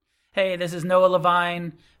Hey, this is Noah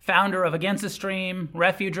Levine, founder of Against the Stream,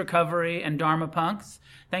 Refuge Recovery, and Dharma Punks.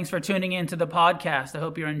 Thanks for tuning in to the podcast. I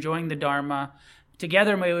hope you're enjoying the Dharma.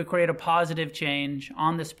 Together, may we create a positive change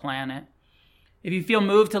on this planet. If you feel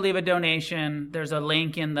moved to leave a donation, there's a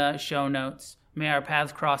link in the show notes. May our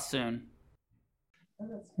paths cross soon.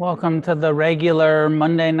 Welcome to the regular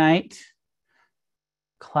Monday night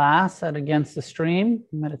class at Against the Stream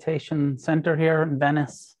Meditation Center here in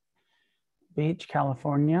Venice Beach,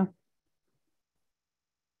 California.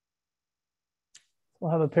 We'll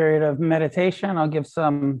have a period of meditation. I'll give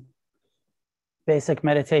some basic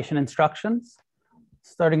meditation instructions,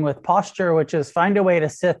 starting with posture, which is find a way to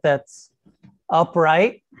sit that's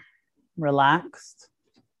upright, relaxed.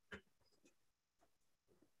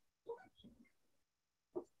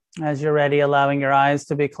 As you're ready, allowing your eyes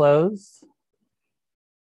to be closed.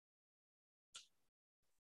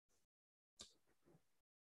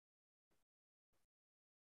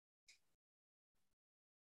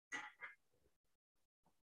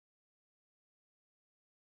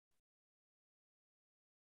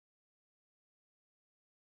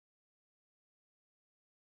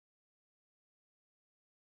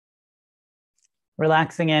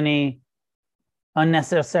 Relaxing any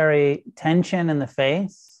unnecessary tension in the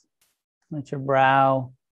face. Let your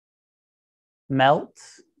brow melt.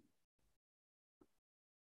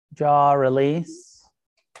 Jaw release.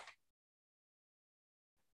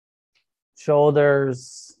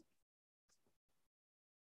 Shoulders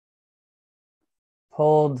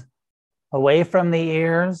pulled away from the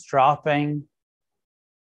ears, dropping.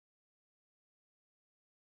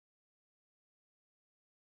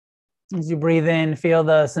 As you breathe in, feel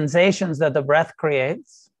the sensations that the breath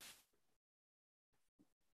creates.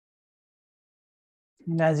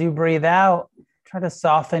 And as you breathe out, try to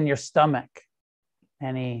soften your stomach.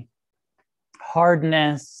 Any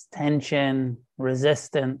hardness, tension,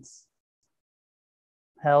 resistance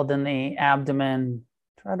held in the abdomen,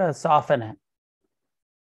 try to soften it.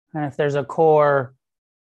 And if there's a core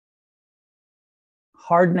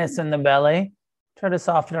hardness in the belly, try to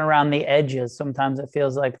soften around the edges. Sometimes it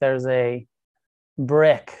feels like there's a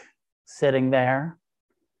brick sitting there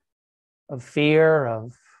of fear,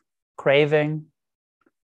 of craving,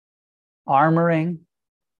 armoring.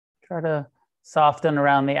 Try to soften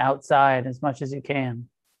around the outside as much as you can.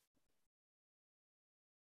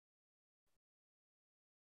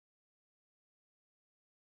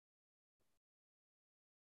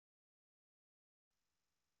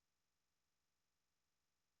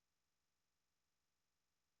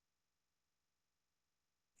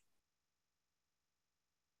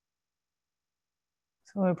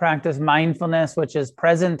 So we practice mindfulness, which is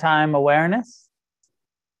present time awareness,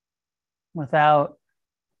 without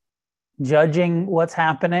judging what's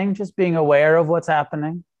happening, just being aware of what's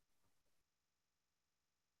happening.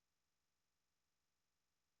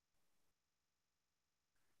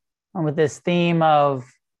 And with this theme of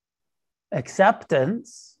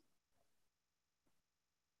acceptance,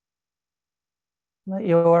 let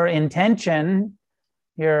your intention,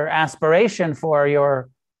 your aspiration for your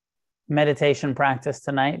meditation practice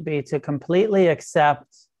tonight be to completely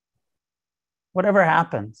accept whatever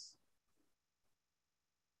happens.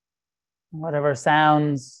 Whatever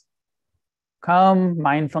sounds come,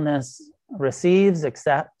 mindfulness receives,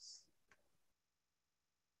 accepts.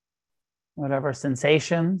 Whatever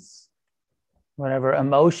sensations, whatever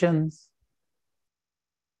emotions,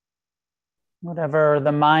 whatever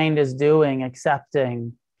the mind is doing,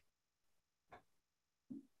 accepting.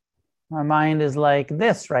 My mind is like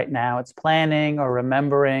this right now. It's planning or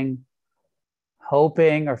remembering,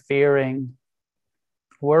 hoping or fearing,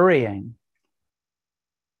 worrying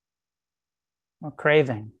or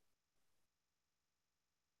craving.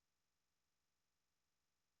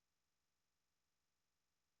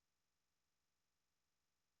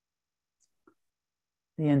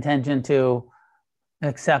 The intention to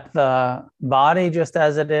accept the body just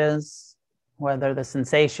as it is, whether the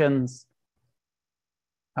sensations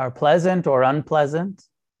are pleasant or unpleasant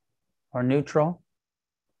or neutral.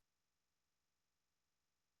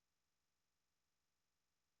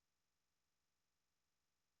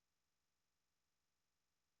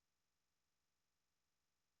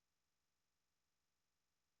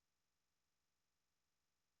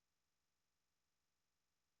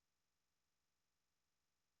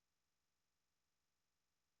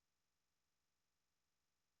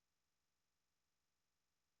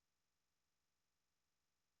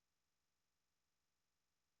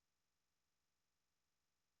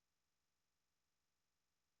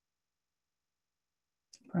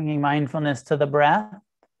 Bringing mindfulness to the breath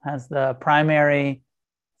as the primary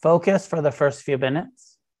focus for the first few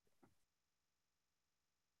minutes.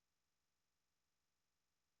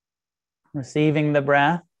 receiving the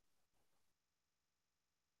breath.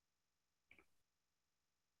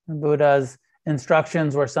 The Buddha's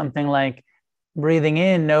instructions were something like, breathing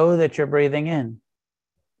in, know that you're breathing in.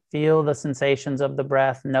 Feel the sensations of the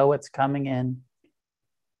breath, know it's coming in.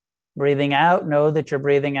 Breathing out, know that you're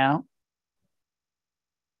breathing out.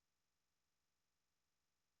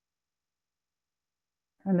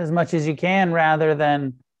 And as much as you can, rather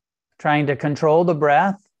than trying to control the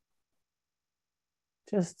breath,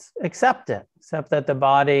 just accept it. Accept that the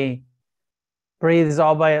body breathes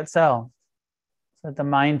all by itself. So that the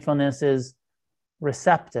mindfulness is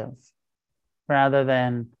receptive rather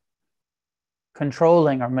than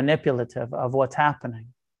controlling or manipulative of what's happening.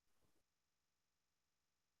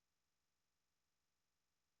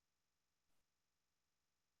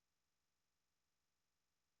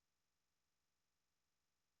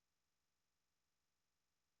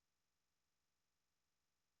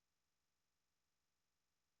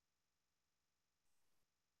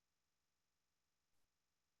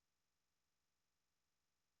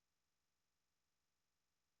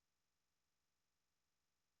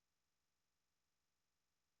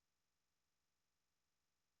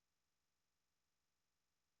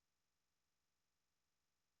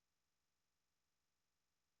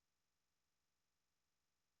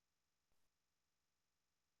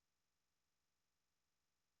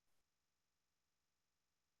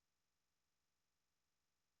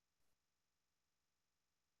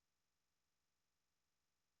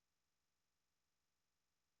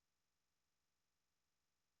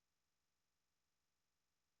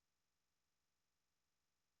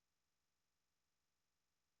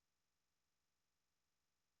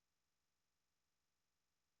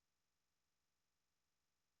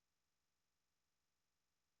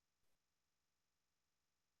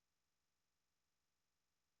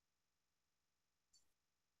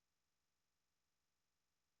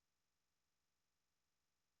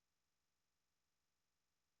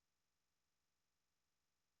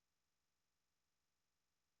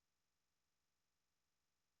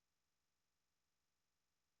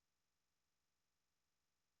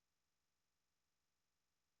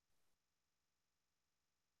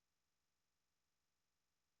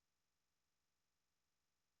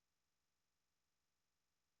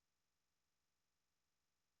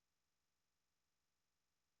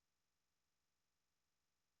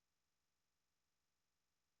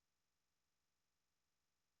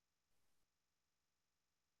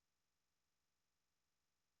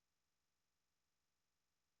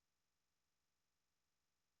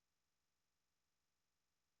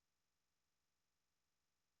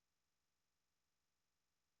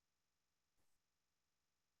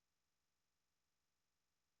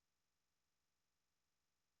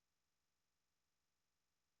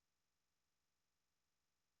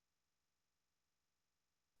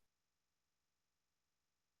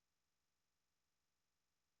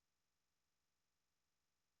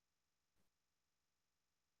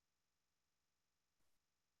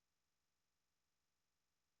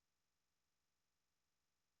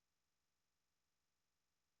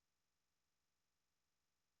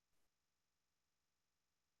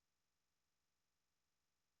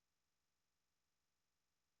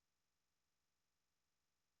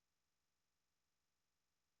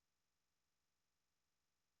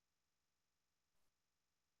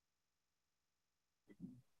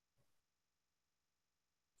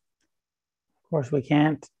 Of course, we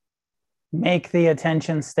can't make the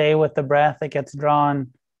attention stay with the breath. It gets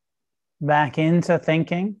drawn back into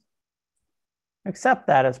thinking. Accept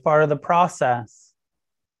that as part of the process.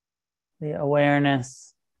 The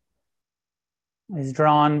awareness is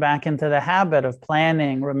drawn back into the habit of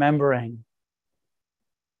planning, remembering.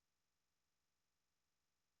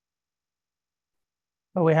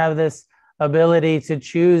 But we have this ability to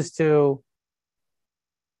choose to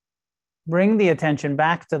bring the attention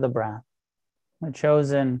back to the breath, the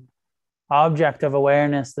chosen object of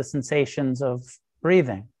awareness, the sensations of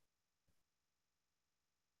breathing.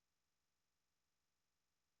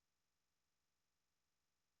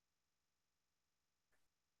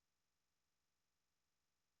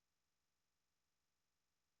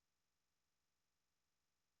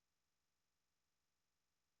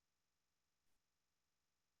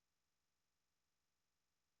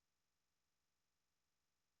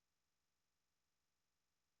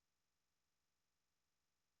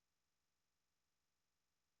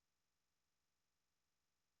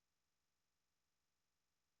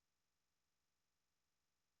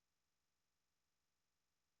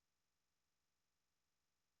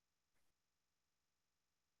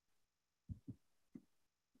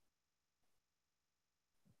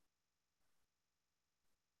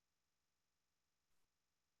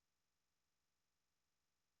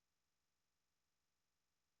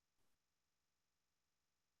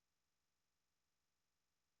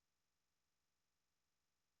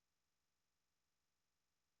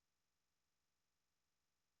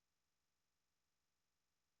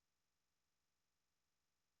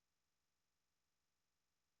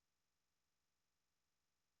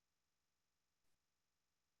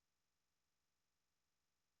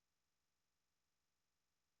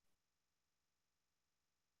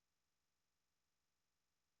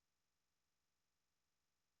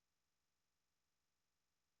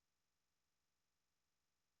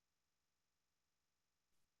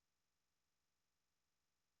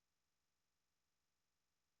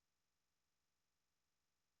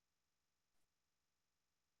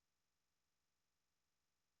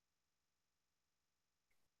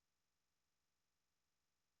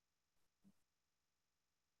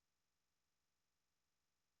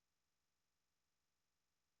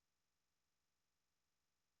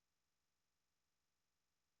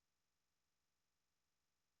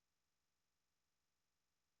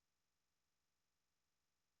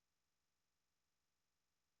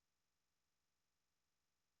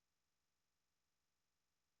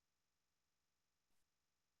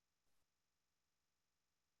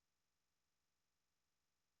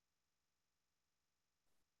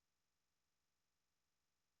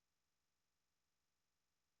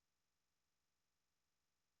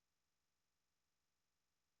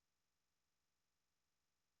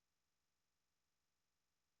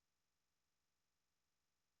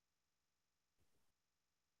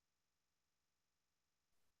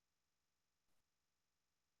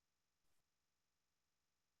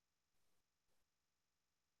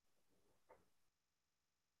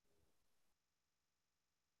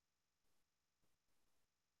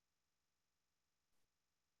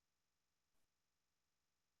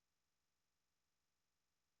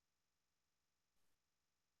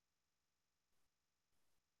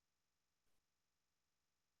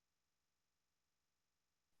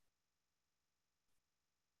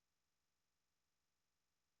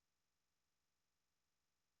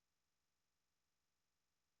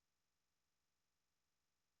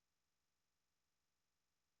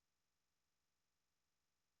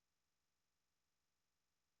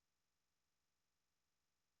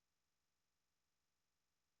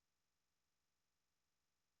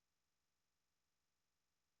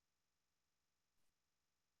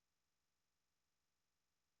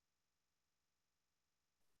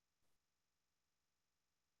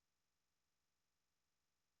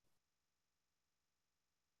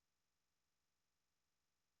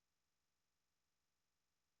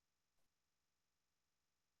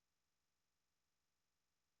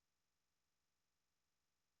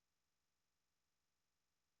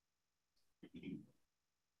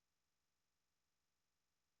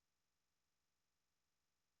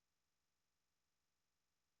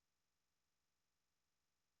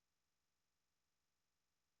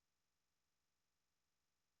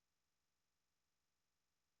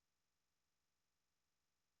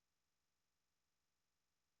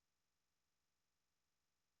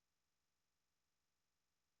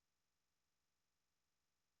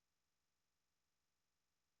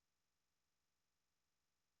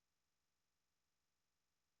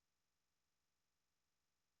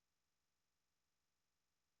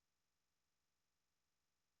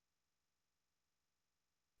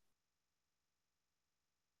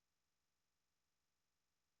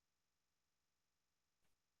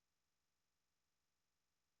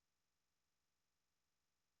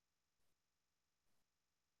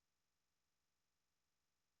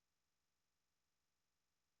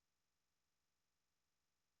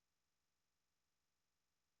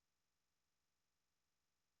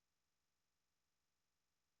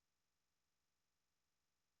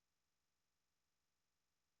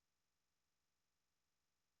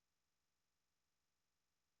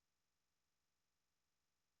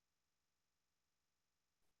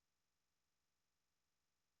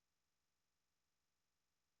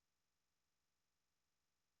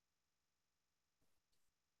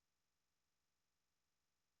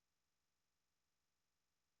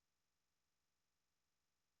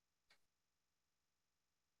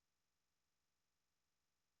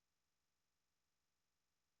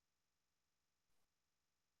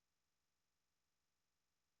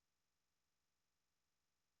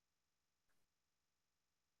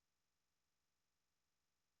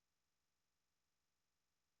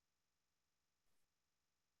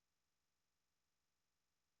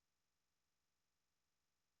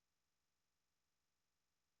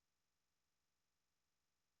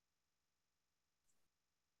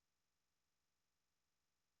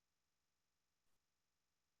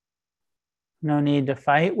 No need to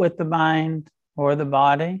fight with the mind or the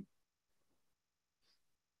body.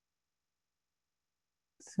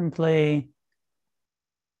 Simply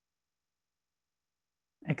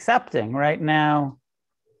accepting right now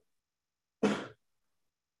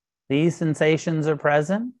these sensations are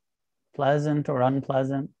present, pleasant or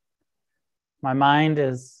unpleasant. My mind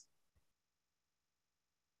is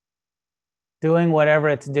doing whatever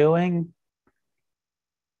it's doing,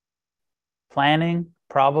 planning,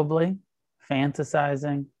 probably,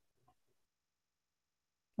 fantasizing,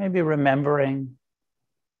 maybe remembering.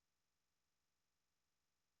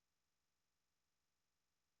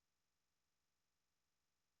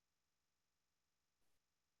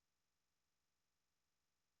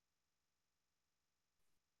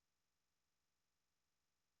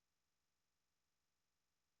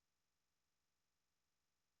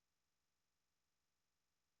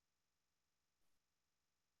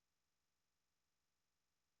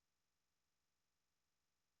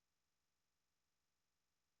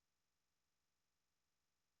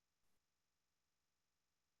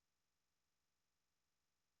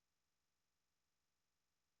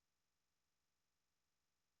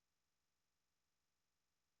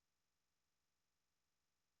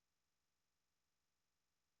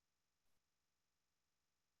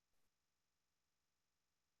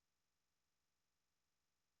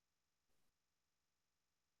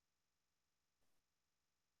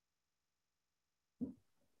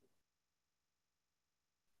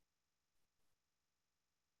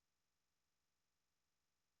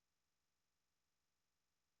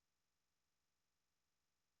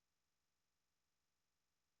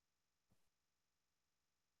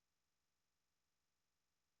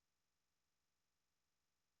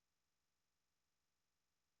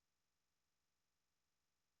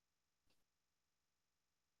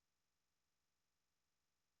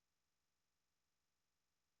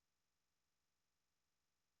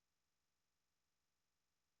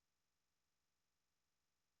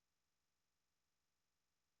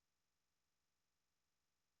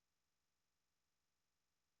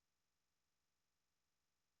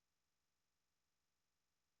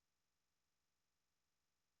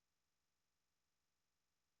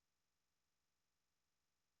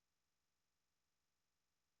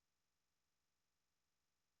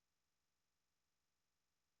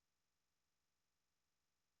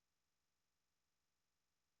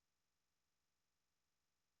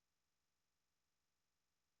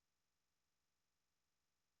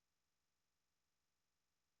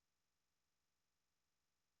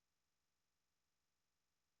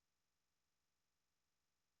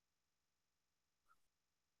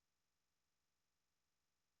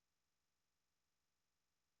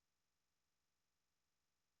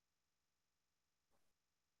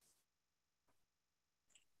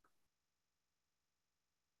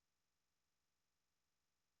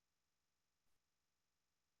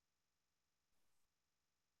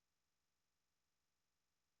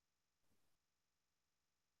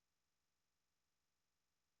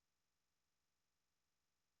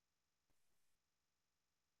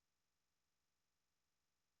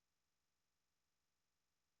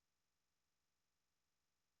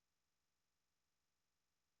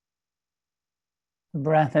 The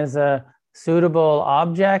breath is a suitable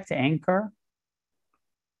object, anchor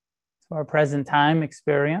to our present time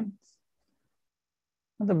experience.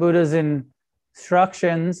 The Buddha's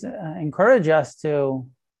instructions encourage us to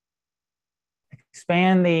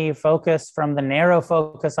expand the focus from the narrow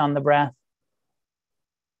focus on the breath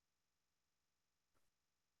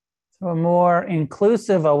to a more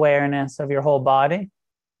inclusive awareness of your whole body.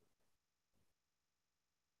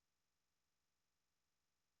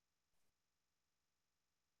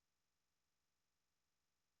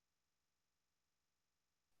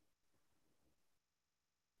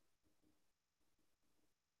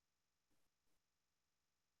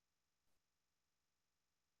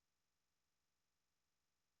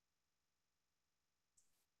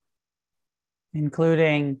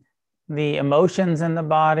 Including the emotions in the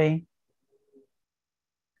body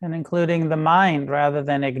and including the mind rather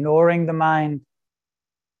than ignoring the mind.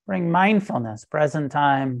 Bring mindfulness, present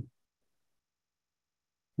time,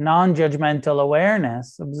 non-judgmental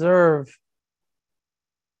awareness. Observe,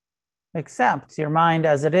 accept your mind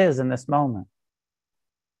as it is in this moment.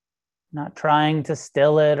 Not trying to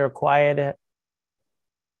still it or quiet it,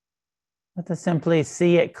 but to simply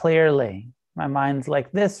see it clearly. My mind's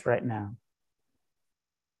like this right now.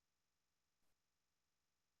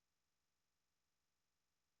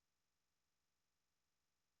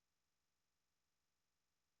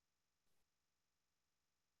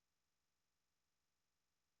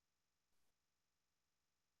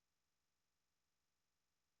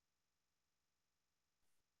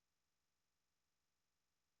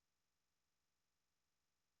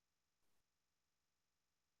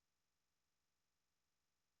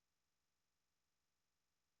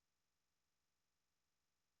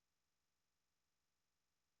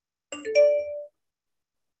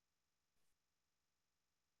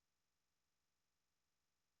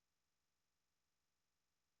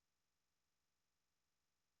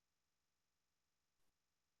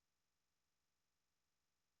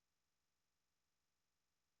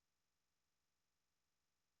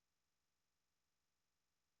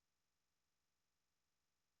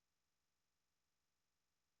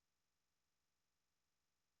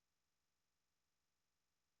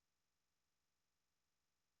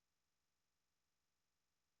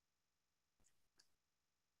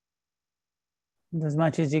 as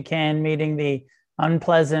much as you can, meeting the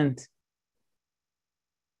unpleasant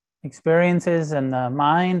experiences in the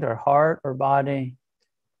mind or heart or body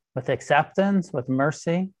with acceptance, with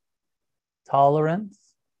mercy, tolerance,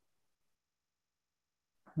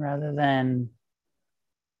 rather than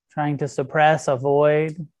trying to suppress,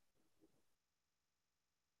 avoid.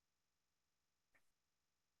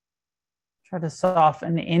 Try to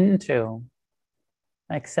soften into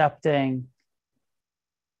accepting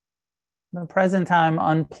the present time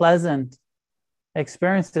unpleasant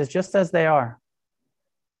experiences just as they are.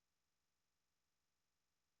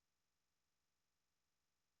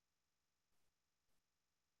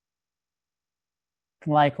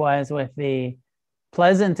 Likewise with the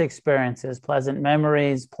pleasant experiences, pleasant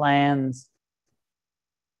memories, plans,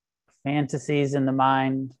 fantasies in the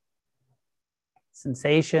mind,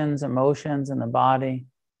 sensations, emotions in the body.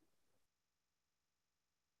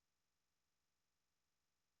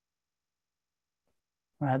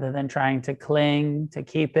 Rather than trying to cling, to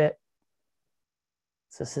keep it,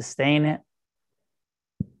 to sustain it.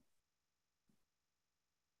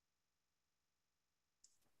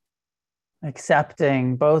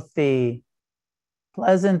 Accepting both the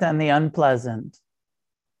pleasant and the unpleasant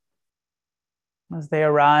as they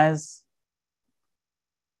arise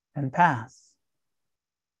and pass.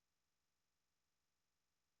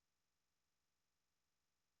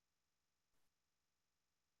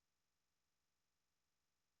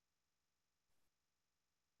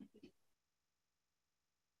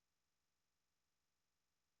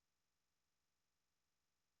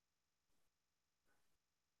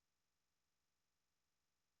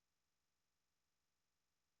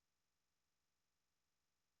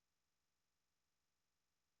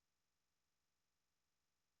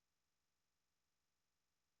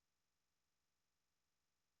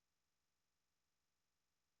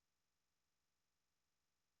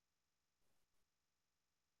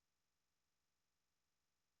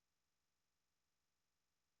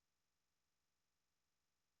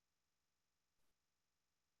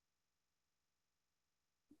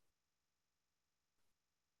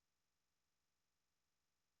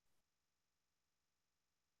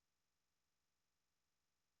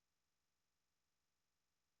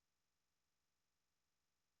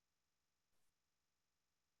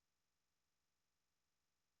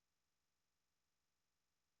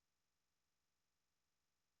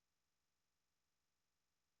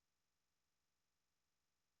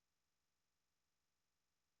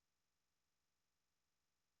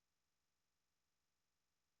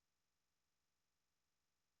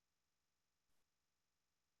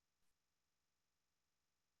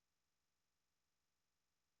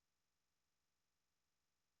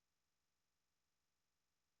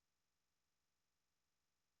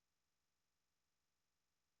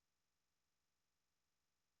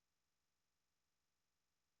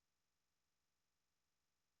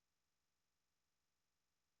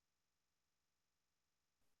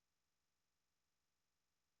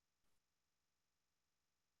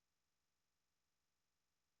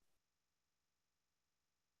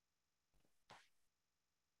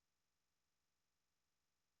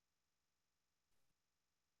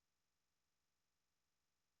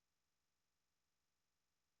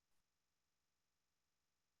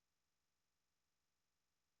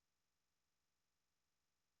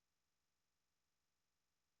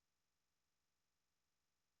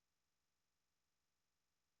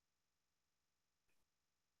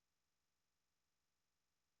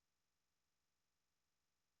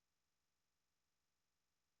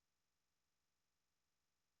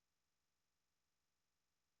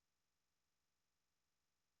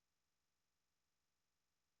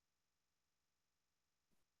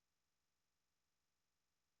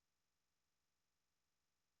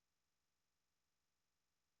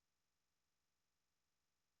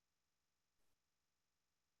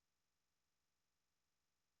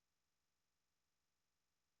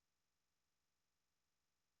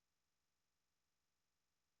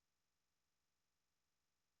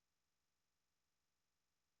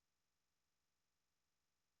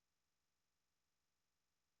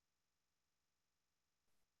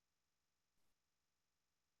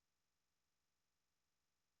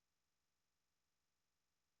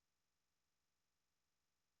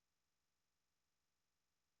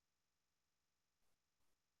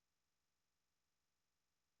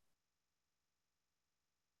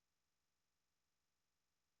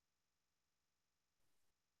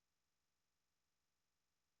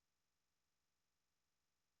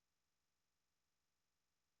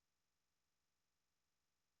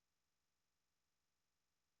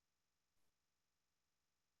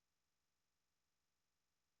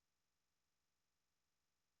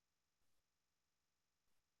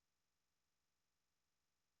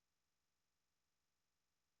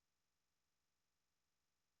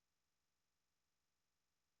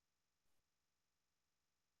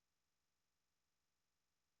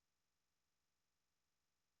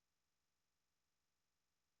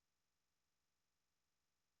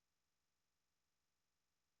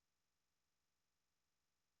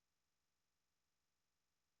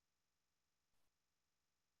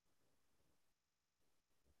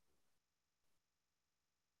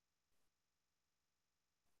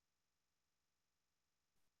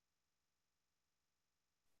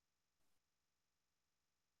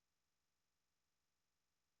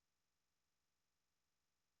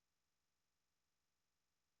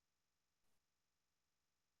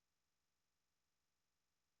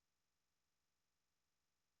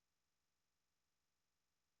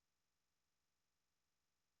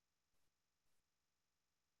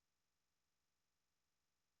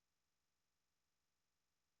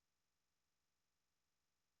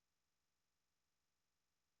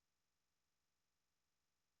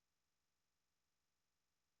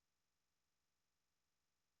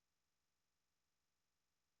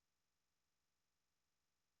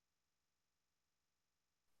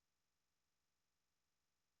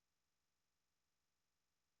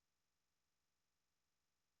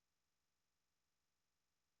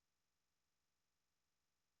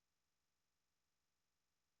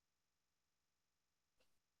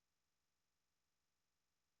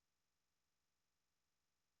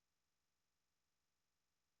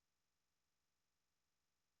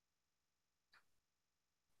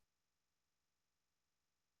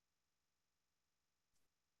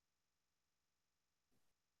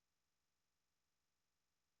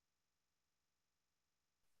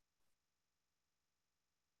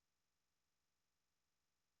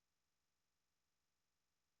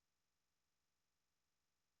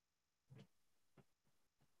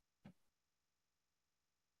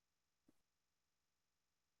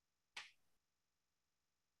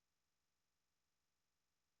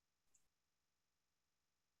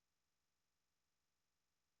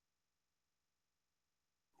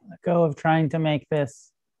 let go of trying to make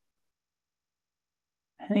this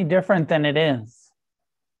any different than it is.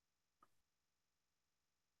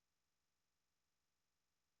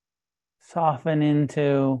 Soften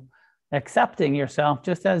into accepting yourself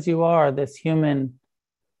just as you are, this human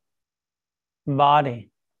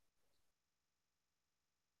body,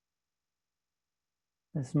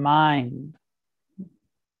 this mind.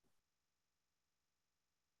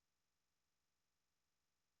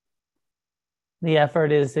 The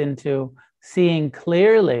effort is into seeing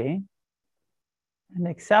clearly and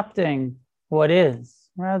accepting what is,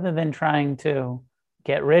 rather than trying to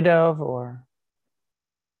get rid of or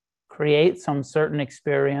create some certain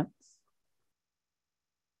experience.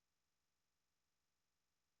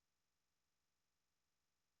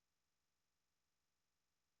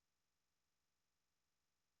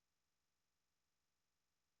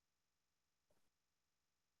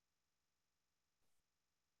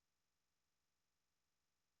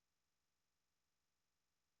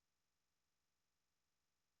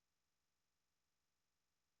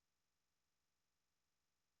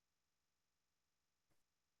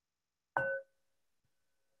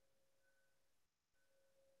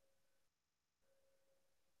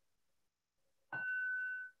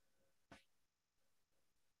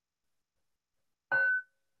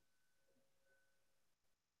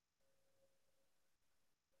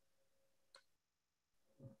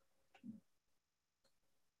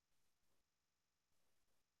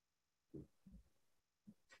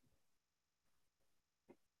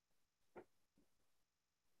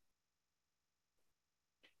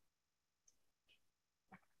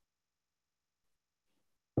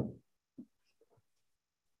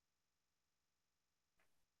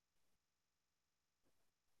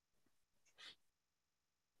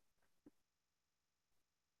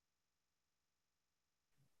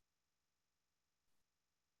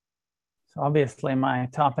 So obviously my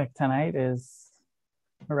topic tonight is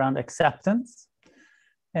around acceptance,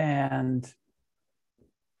 and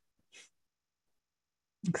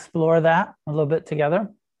explore that a little bit together.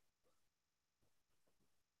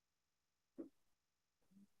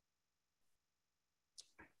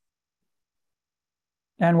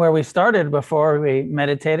 And where we started before we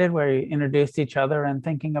meditated, where we introduced each other and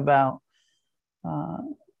thinking about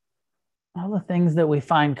all the things that we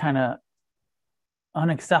find kind of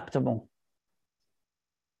unacceptable.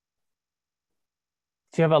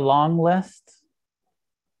 Do you have a long list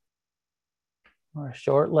or a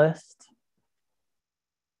short list?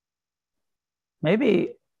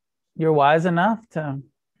 Maybe you're wise enough to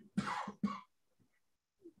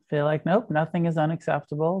feel like, nope, nothing is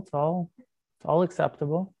unacceptable. It's all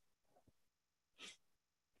acceptable.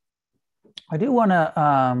 I do want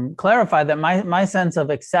to clarify that my sense of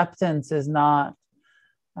acceptance is not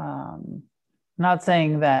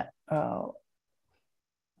saying that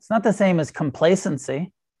it's not the same as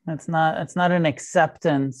complacency. It's not an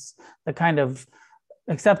acceptance, the kind of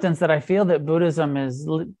acceptance that I feel that Buddhism is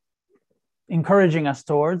encouraging us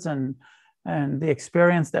towards, and the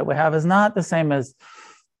experience that we have is not the same as,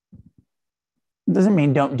 doesn't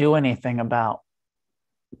mean don't do anything about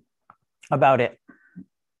it.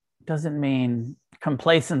 Doesn't mean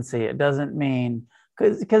complacency. It doesn't mean,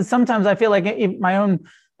 because sometimes I feel like if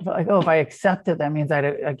I accept it, that means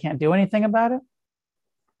I can't do anything about it.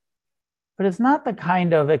 But it's not the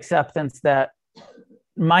kind of acceptance that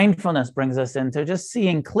mindfulness brings us into, just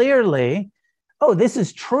seeing clearly, oh, this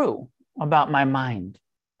is true about my mind.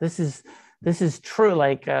 This is true,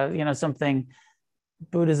 like, something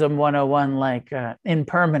Buddhism 101, like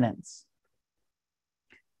impermanence.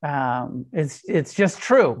 It's just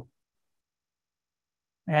true.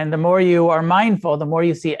 And the more you are mindful, the more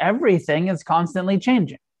you see everything is constantly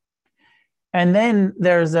changing. And then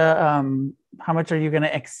there's how much are you going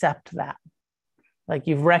to accept that? Like,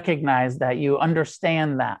 you've recognized that, you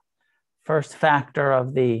understand that first factor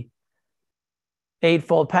of the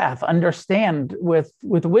Eightfold Path. Understand with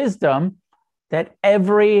wisdom that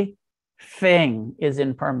everything is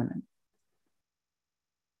impermanent.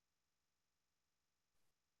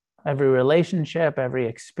 Every relationship, every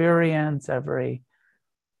experience, every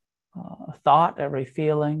thought, every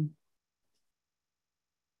feeling.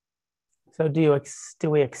 So do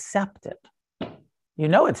we accept it? You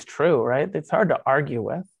know it's true, right? It's hard to argue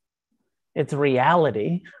with. It's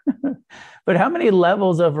reality. But how many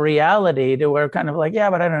levels of reality do we're kind of like, yeah,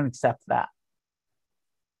 but I don't accept that.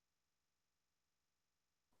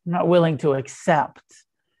 I'm not willing to accept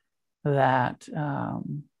that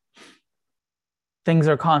things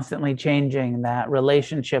are constantly changing, that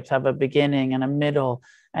relationships have a beginning and a middle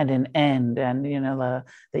and an end, and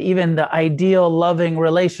even the ideal loving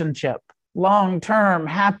relationship, long-term,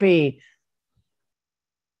 happy,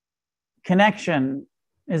 connection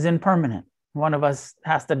is impermanent. One of us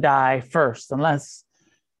has to die first, unless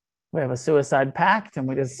we have a suicide pact and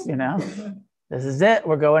we just, this is it,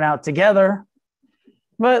 we're going out together.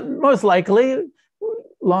 But most likely,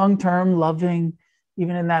 long-term, loving,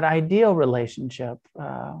 even in that ideal relationship,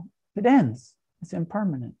 it ends. It's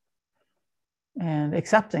impermanent. And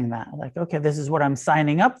accepting that, like, okay, this is what I'm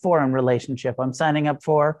signing up for in relationship. I'm signing up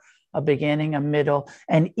for a beginning, a middle,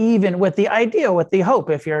 and even with the ideal, with the hope,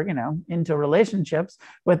 if you're, into relationships,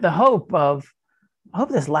 with the hope of, I hope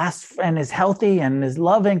this lasts and is healthy and is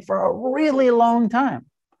loving for a really long time.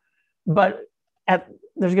 But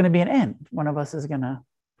there's going to be an end. One of us is going to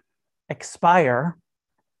expire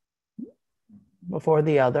before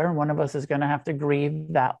the other. One of us is going to have to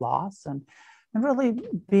grieve that loss. And really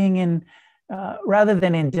being in, rather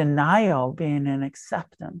than in denial, being in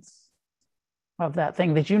acceptance of that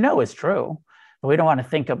thing that is true, but we don't want to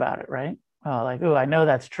think about it, right? Oh, like, I know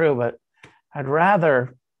that's true, but I'd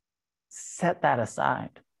rather set that aside.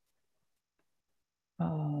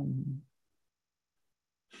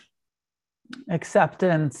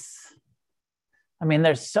 Acceptance. I mean,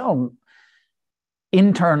 there's so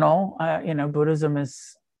internal, Buddhism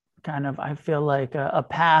is kind of, I feel like a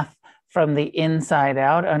path from the inside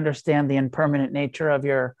out, understand the impermanent nature of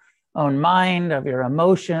your own mind, of your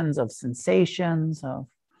emotions, of sensations, of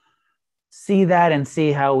see that and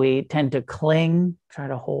see how we tend to cling, try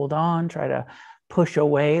to hold on, try to push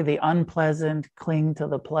away the unpleasant, cling to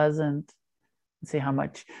the pleasant, and see how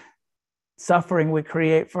much suffering we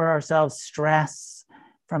create for ourselves, stress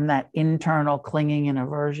from that internal clinging and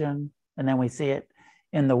aversion. And then we see it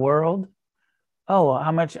in the world. Oh,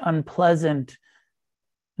 how much unpleasantness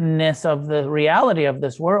of the reality of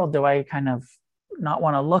this world do I kind of not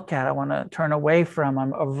want to look at? I want to turn away from,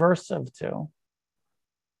 I'm aversive to.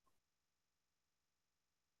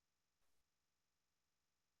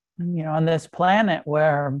 On this planet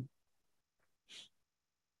where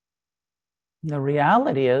the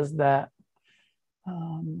reality is that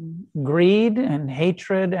greed and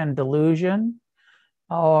hatred and delusion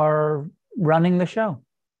are running the show.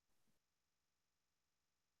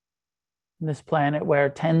 This planet where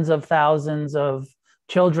tens of thousands of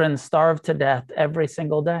children starve to death every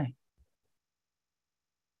single day.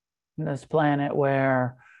 This planet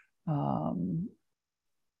where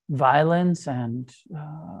violence and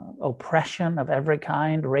oppression of every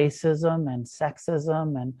kind, racism and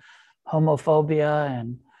sexism and homophobia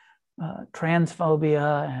and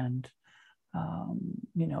transphobia and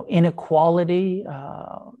inequality,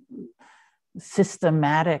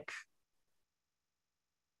 systematic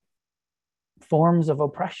forms of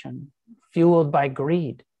oppression fueled by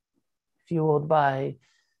greed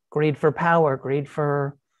for power,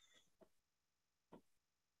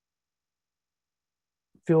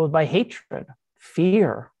 fueled by hatred,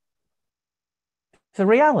 fear. It's a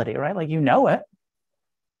reality, right? Like, it.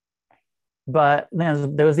 But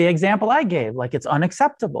there was the example I gave, like, it's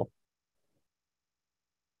unacceptable.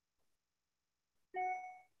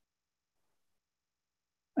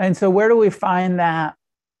 And so where do we find that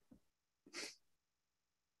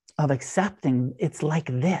of accepting? It's like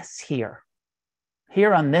this here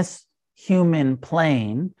on this human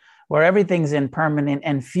plane, where everything's impermanent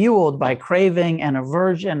and fueled by craving and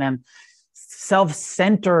aversion and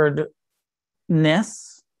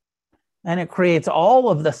self-centeredness. And it creates all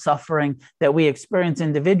of the suffering that we experience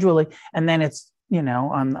individually. And then it's,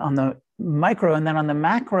 on the micro, and then on the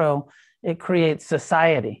macro, it creates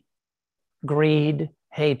society, greed,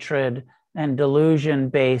 hatred, and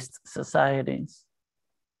delusion-based societies.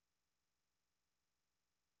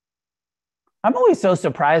 I'm always so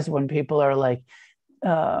surprised when people are like,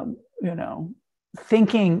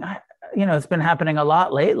 thinking, it's been happening a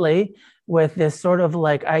lot lately with this sort of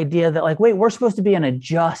like idea that, like, wait, we're supposed to be in a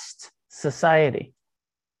just society.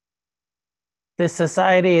 This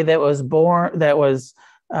society that was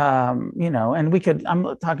and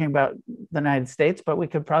I'm talking about the United States, but we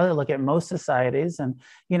could probably look at most societies. And,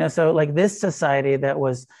 so like this society that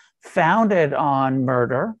was founded on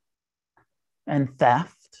murder and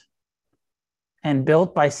theft and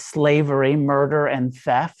built by slavery, murder and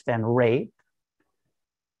theft and rape.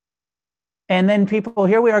 And then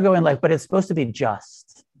here we are going like, but it's supposed to be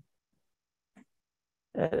just.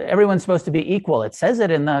 Everyone's supposed to be equal. It says it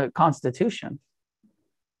in the Constitution.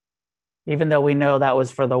 Even though we know that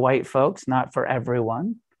was for the white folks, not for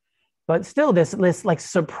everyone. But still this like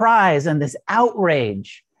surprise and this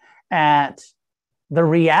outrage at the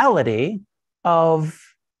reality of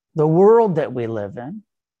the world that we live in.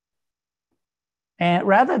 And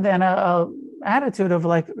rather than a attitude of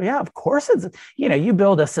like, yeah, of course it's, you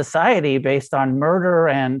build a society based on murder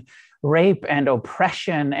and rape and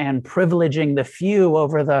oppression and privileging the few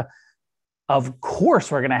over the, of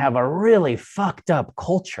course, we're going to have a really fucked up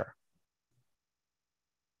culture.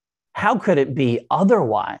 How could it be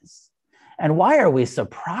otherwise? And why are we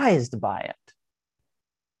surprised by it?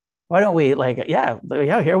 Why don't we yeah,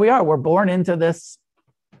 here we are. We're born into this.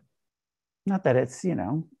 Not that it's,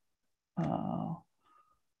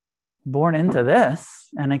 born into this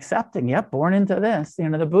and accepting, born into this.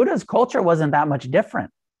 The Buddha's culture wasn't that much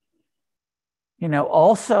different.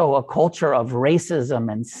 Also a culture of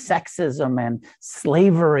racism and sexism and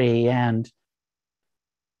slavery and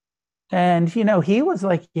he was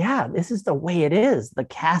like, this is the way it is. The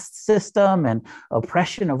caste system and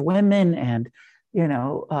oppression of women and,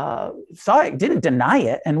 saw it, didn't deny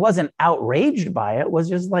it and wasn't outraged by it, was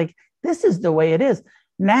just like, this is the way it is.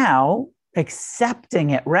 Now, accepting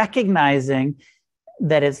it, recognizing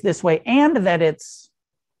that it's this way and that it's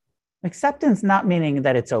acceptance, not meaning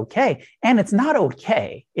that it's okay. And it's not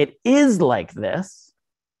okay. It is like this.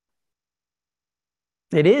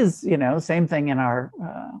 It is, same thing in our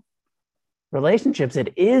relationships.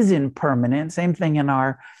 It is impermanent. Same thing in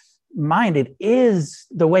our mind. It is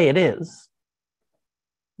the way it is.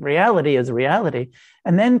 Reality is reality.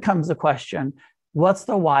 And then comes the question, what's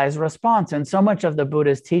the wise response? And so much of the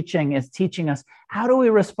Buddha's teaching is teaching us, how do we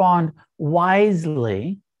respond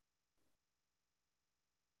wisely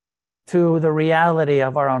to the reality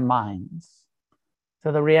of our own minds,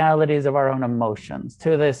 to the realities of our own emotions,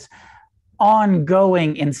 to this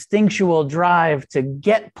ongoing instinctual drive to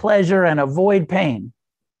get pleasure and avoid pain?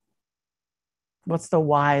 What's the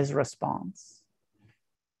wise response?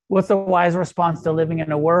 What's the wise response to living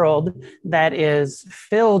in a world that is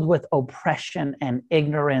filled with oppression and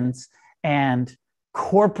ignorance and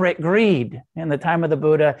corporate greed? In the time of the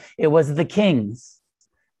Buddha, it was the kings.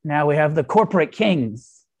 Now we have the corporate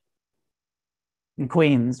kings and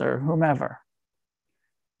queens or whomever.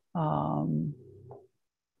 And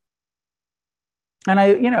I,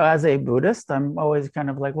 as a Buddhist, I'm always kind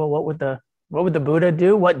of like, well, what would the Buddha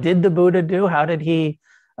do? What did the Buddha do? How did he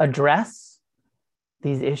address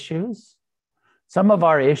these issues? Some of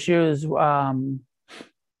our issues, some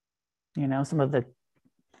of the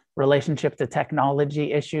relationship to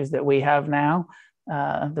technology issues that we have now,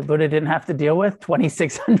 the Buddha didn't have to deal with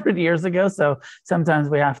 2,600 years ago. So sometimes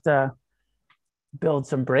we have to build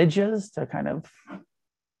some bridges to kind of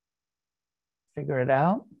figure it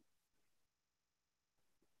out.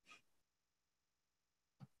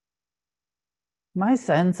 My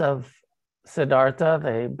sense of Siddhartha,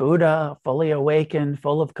 the Buddha, fully awakened,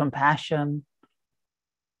 full of compassion,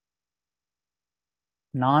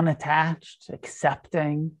 non-attached,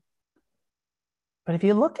 accepting. But if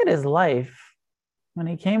you look at his life, when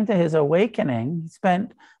he came to his awakening, he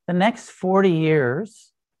spent the next 40 years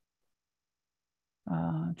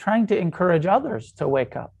trying to encourage others to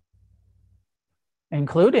wake up,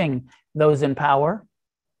 including those in power,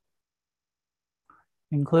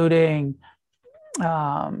 including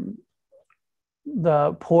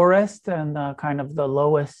the poorest and the kind of the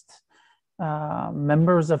lowest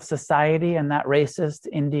members of society in that racist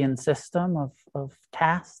Indian system of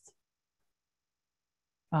caste.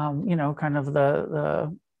 Kind of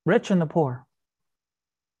the rich and the poor,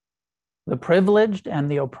 the privileged and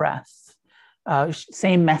the oppressed.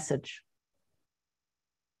 Same message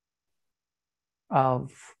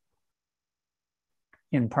of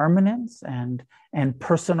impermanence and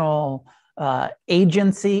personal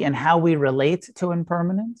agency and how we relate to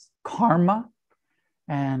impermanence, karma,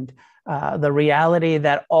 and the reality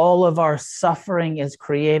that all of our suffering is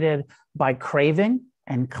created by craving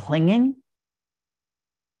and clinging,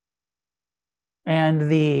 and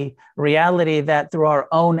the reality that through our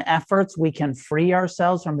own efforts we can free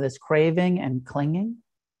ourselves from this craving and clinging.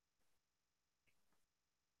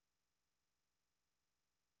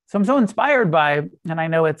 So I'm so inspired by, and I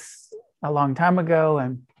know it's a long time ago,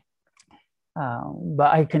 and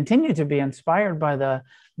but I continue to be inspired by the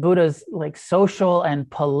Buddha's social and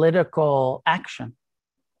political action.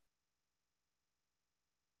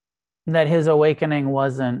 That his awakening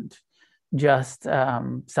wasn't just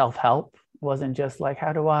self-help, wasn't just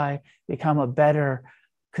how do I become a better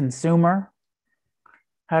consumer?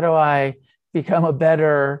 How do I become a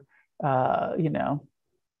better, how do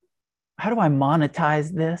I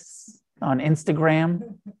monetize this on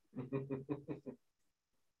Instagram?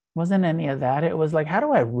 Wasn't any of that. It was how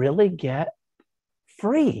do I really get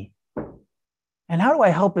free? And how do I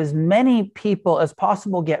help as many people as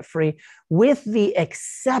possible get free with the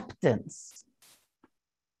acceptance?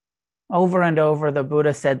 Over and over, the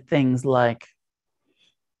Buddha said things like,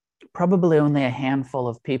 probably only a handful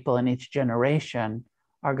of people in each generation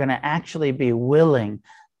are going to actually be willing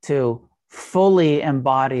to fully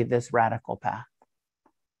embody this radical path.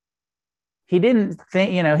 He didn't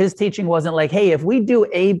think, his teaching wasn't like, hey, if we do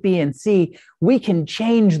A, B, and C, we can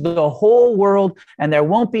change the whole world and there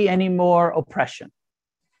won't be any more oppression.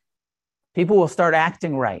 People will start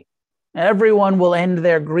acting right. Everyone will end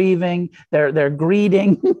their grieving, their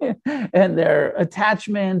greeting, and their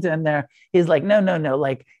attachment, and he's like, no,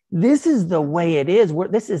 like, this is the way it is.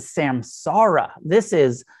 This is samsara. This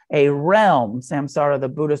is a realm, samsara, the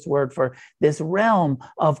Buddhist word for this realm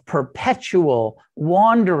of perpetual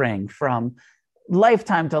wandering from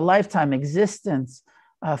lifetime to lifetime existence,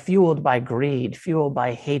 fueled by greed, fueled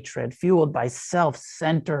by hatred, fueled by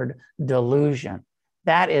self-centered delusion.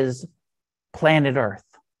 That is planet Earth.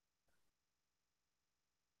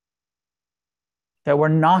 That we're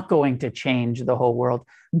not going to change the whole world,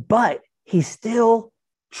 but he still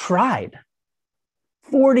tried.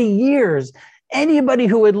 40 years, anybody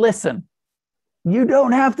who would listen, you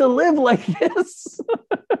don't have to live like this.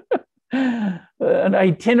 An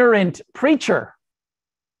itinerant preacher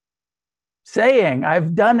saying,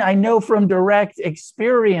 I know from direct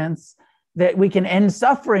experience that we can end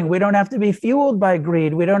suffering. We don't have to be fueled by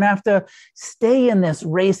greed. We don't have to stay in this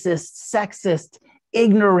racist, sexist,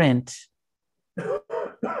 ignorant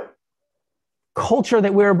culture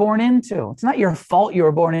that we were born into. It's not your fault you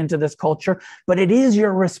were born into this culture, but it is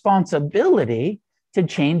your responsibility to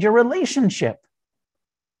change your relationship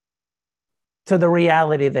to the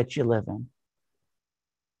reality that you live in,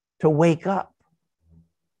 to wake up.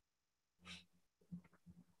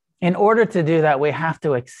 In order to do that, we have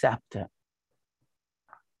to accept it.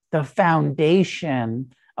 The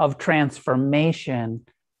foundation of transformation,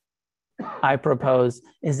 I propose,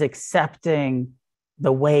 is accepting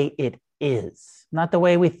the way it is, not the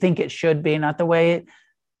way we think it should be, not the way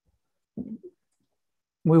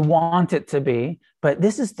we want it to be, but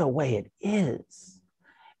this is the way it is.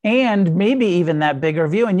 And maybe even that bigger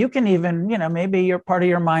view, and you can even, maybe your part of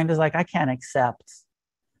your mind is like, I can't accept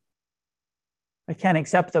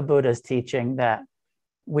the Buddha's teaching that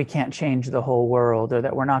we can't change the whole world, or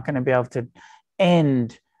that we're not going to be able to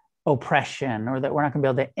end oppression, or that we're not going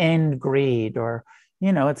to be able to end greed, or,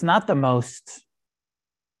 it's not the most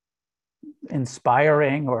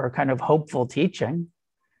inspiring or kind of hopeful teaching.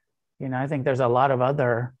 I think there's a lot of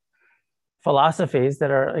other philosophies that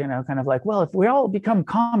are, kind of like, well, if we all become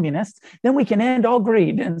communists, then we can end all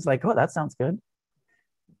greed. And it's like, oh, that sounds good.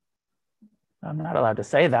 I'm not allowed to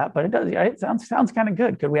say that, but it does. It sounds kind of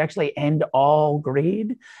good. Could we actually end all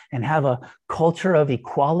greed and have a culture of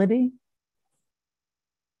equality?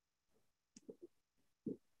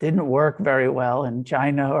 Didn't work very well in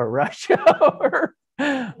China or Russia, or,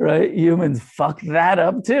 right? Humans fucked that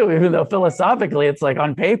up too, even though philosophically it's like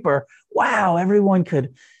on paper, wow, everyone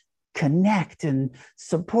could connect and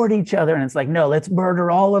support each other. And it's like, no, let's murder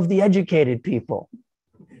all of the educated people.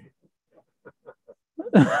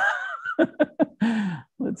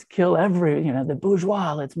 Let's kill the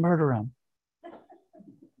bourgeois, let's murder them.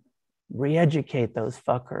 Re-educate those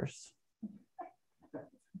fuckers.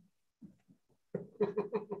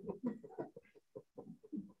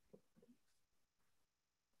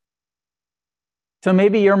 So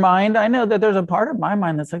maybe your mind, I know that there's a part of my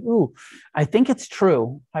mind that's like, ooh, I think it's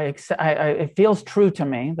true. It feels true to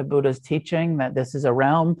me, the Buddha's teaching, that this is a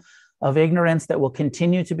realm of ignorance that will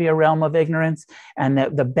continue to be a realm of ignorance, and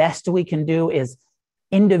that the best we can do is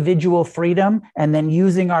individual freedom, and then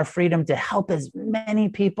using our freedom to help as many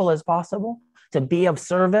people as possible, to be of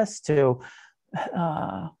service, to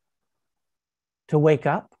wake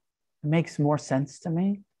up. It makes more sense to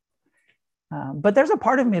me. But there's a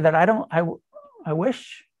part of me that I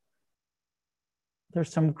wish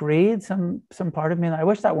there's some greed, some part of me that I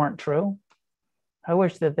wish that weren't true. I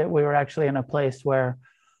wish that we were actually in a place where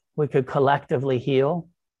we could collectively heal,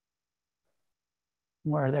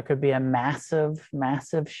 where there could be a massive,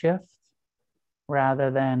 massive shift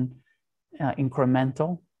rather than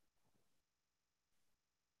incremental.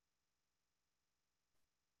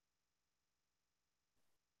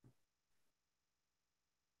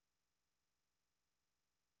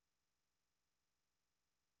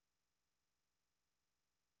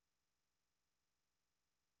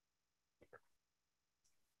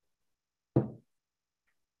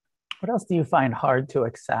 What else do you find hard to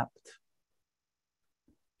accept?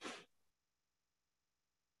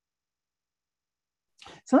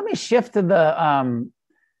 So let me shift to the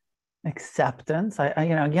acceptance.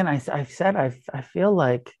 I said I feel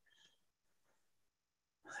like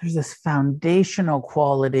there's this foundational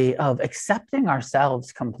quality of accepting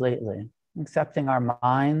ourselves completely, accepting our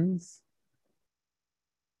minds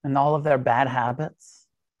and all of their bad habits,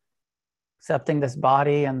 accepting this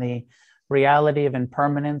body and the reality of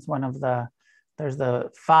impermanence. There's the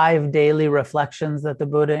 5 daily reflections that the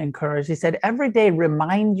Buddha encouraged. He said, every day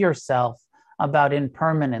remind yourself about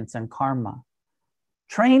impermanence and karma.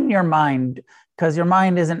 Train your mind, because your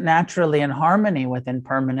mind isn't naturally in harmony with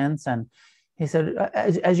impermanence. And he said,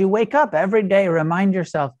 as you wake up every day, remind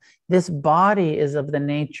yourself, this body is of the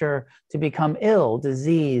nature to become ill,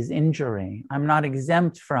 disease, injury. I'm not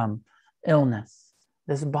exempt from illness.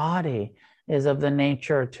 This body is of the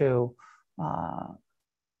nature to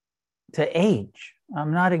age.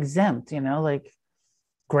 I'm not exempt, like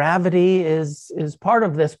gravity is part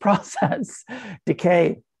of this process.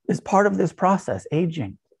 Decay is part of this process,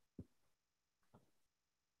 aging.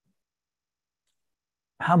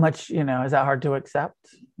 How much, is that hard to accept?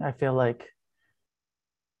 I feel like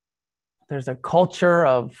there's a culture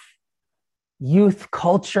of youth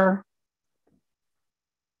culture.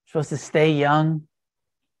 You're supposed to stay young.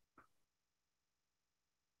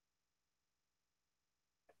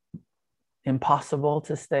 Impossible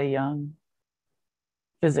to stay young.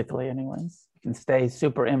 Physically, anyways. You can stay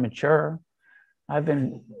super immature. I've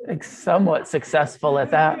been somewhat successful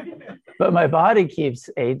at that, but my body keeps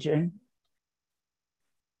aging.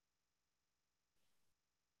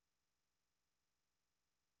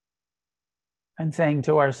 And saying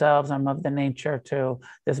to ourselves, I'm of the nature to,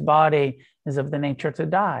 this body is of the nature to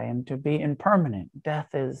die and to be impermanent. Death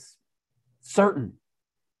is certain,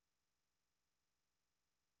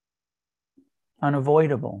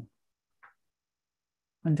 unavoidable.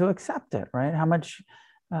 And to accept it, right?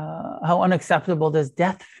 How unacceptable does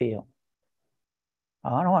death feel?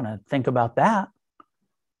 Oh, I don't want to think about that.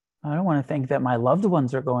 I don't want to think that my loved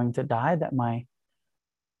ones are going to die, that my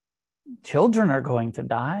children are going to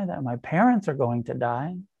die, that my parents are going to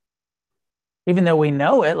die. Even though we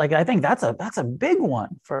know it, I think that's a big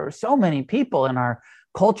one for so many people in our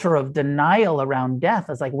culture of denial around death.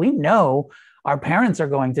 It's like, we know our parents are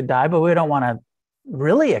going to die, but we don't want to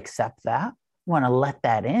really accept that. We want to let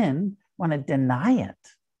that in, want to deny it.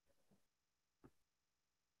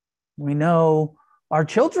 We know our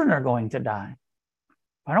children are going to die.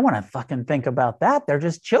 I don't want to fucking think about that. They're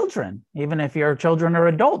just children. Even if your children are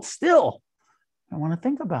adults, still, I want to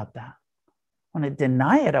think about that. I want to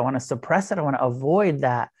deny it. I want to suppress it. I want to avoid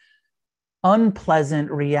that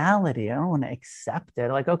unpleasant reality. I don't want to accept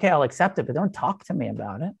it. Okay, I'll accept it, but don't talk to me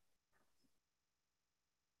about it.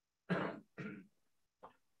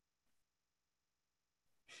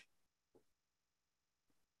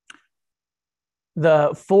 The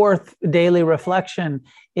 4th daily reflection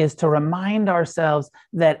is to remind ourselves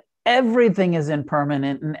that everything is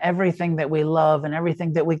impermanent, and everything that we love and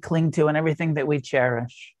everything that we cling to and everything that we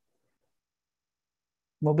cherish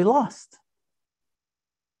will be lost.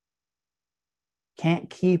 Can't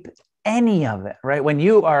keep any of it, right? When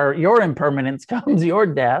your impermanence comes, your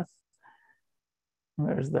death.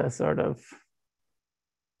 There's the sort of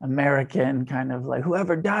American kind of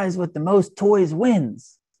whoever dies with the most toys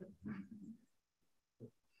wins.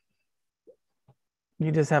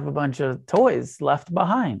 You just have a bunch of toys left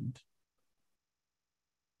behind.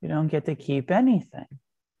 You don't get to keep anything.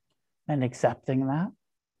 And accepting that,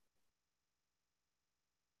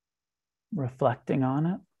 reflecting on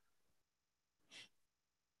it.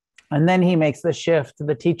 And then he makes the shift,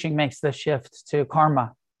 the teaching makes the shift to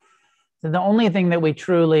karma. So the only thing that we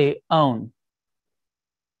truly own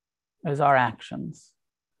is our actions.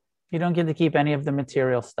 You don't get to keep any of the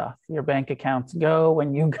material stuff. Your bank accounts go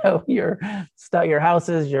when you go. Your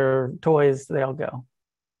houses, your toys, they all go.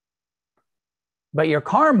 But your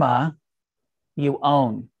karma, you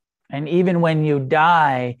own. And even when you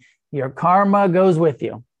die, your karma goes with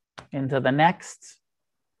you into the next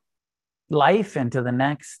life, into the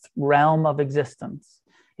next realm of existence.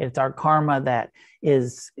 It's our karma that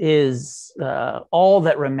is all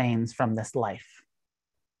that remains from this life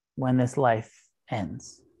when this life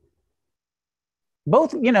ends.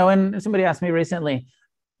 Both, and somebody asked me recently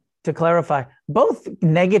to clarify, both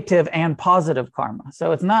negative and positive karma.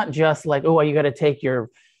 So it's not just you got to take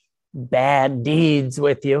your bad deeds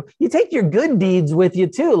with you. You take your good deeds with you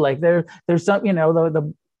too. There's some,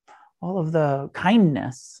 all of the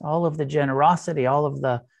kindness, all of the generosity, all of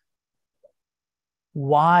the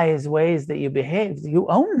wise ways that you behave. You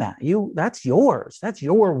own that. That's yours. That's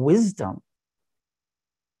your wisdom.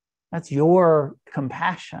 That's your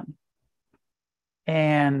compassion.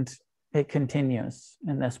 And it continues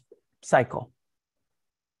in this cycle.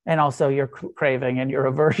 And also your craving and your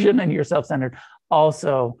aversion and your self-centered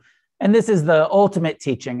also. And this is the ultimate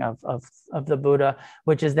teaching of the Buddha,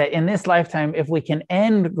 which is that in this lifetime, if we can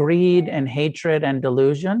end greed and hatred and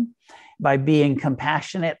delusion, by being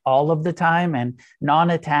compassionate all of the time and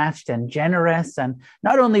non-attached and generous. And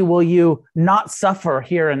not only will you not suffer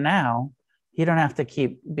here and now, you don't have to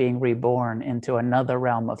keep being reborn into another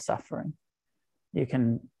realm of suffering.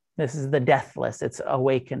 This is the deathless, it's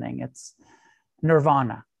awakening, it's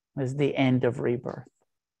nirvana, is the end of rebirth.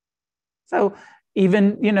 So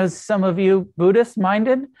even, some of you Buddhist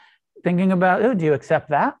minded, thinking about, oh, do you accept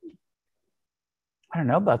that? I don't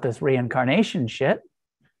know about this reincarnation shit.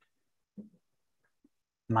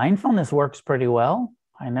 Mindfulness works pretty well.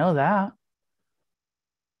 I know that.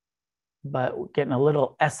 But getting a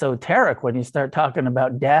little esoteric when you start talking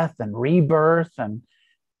about death and rebirth and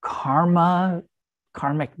karma,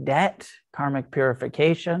 karmic debt, karmic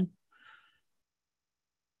purification.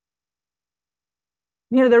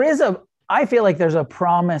 I feel like there's a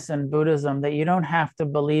promise in Buddhism that you don't have to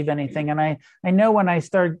believe anything. And I know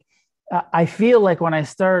I feel like when I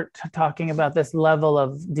start talking about this level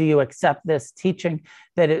of, do you accept this teaching,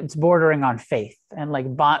 that it's bordering on faith and like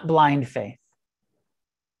blind faith.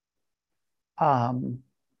 I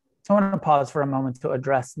want to pause for a moment to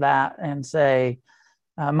address that and say,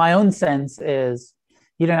 my own sense is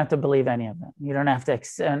you don't have to believe any of it. You don't have to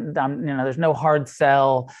accept, there's no hard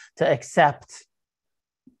sell to accept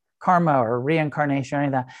karma or reincarnation or any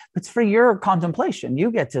of that. It's for your contemplation.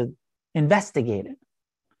 You get to investigate it.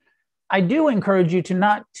 I do encourage you to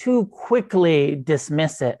not too quickly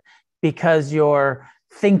dismiss it because your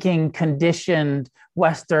thinking, conditioned,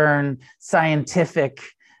 Western, scientific,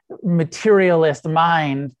 materialist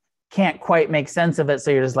mind can't quite make sense of it.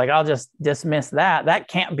 So you're just like, I'll just dismiss that. That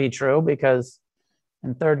can't be true because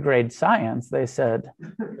in third grade science, they said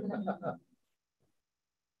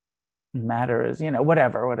matter is,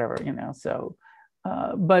 whatever, so,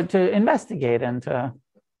 but to investigate and to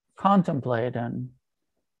contemplate and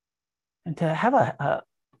to have a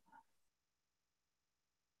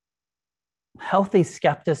healthy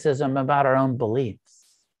skepticism about our own beliefs,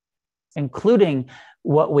 including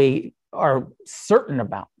what we are certain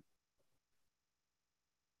about.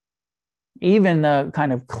 Even the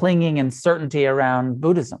kind of clinging and certainty around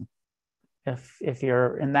Buddhism, if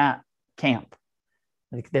you're in that camp,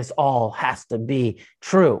 like this all has to be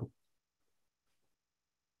true.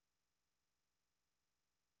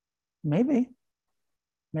 Maybe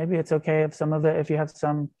it's okay if you have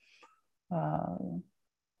some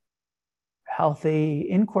healthy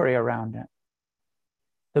inquiry around it.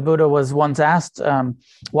 The Buddha was once asked,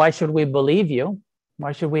 why should we believe you?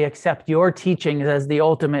 Why should we accept your teachings as the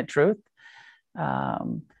ultimate truth?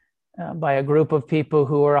 By a group of people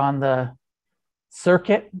who were on the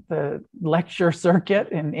lecture circuit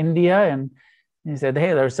in India. And he said,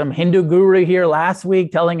 hey, there's some Hindu guru here last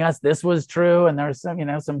week telling us this was true. And there's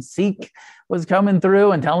some Sikh was coming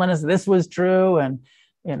through and telling us this was true. And,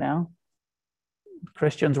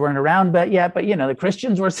 Christians weren't around yet, but the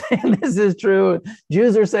Christians were saying this is true.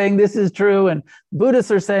 Jews are saying this is true. And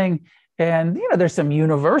Buddhists are saying, and, there's some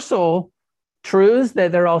universal truths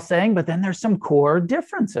that they're all saying, but then there's some core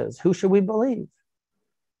differences. Who should we believe?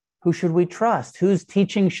 Who should we trust? Whose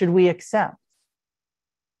teaching should we accept?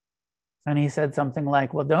 And he said something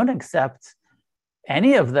like, well, don't accept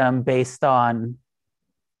any of them based on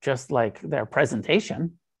just like their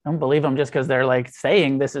presentation. Don't believe them just because they're like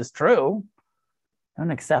saying this is true.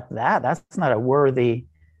 Don't accept that. That's not a worthy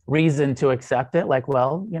reason to accept it. Like,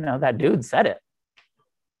 well, that dude said it.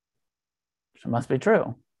 So it must be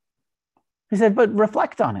true. He said, but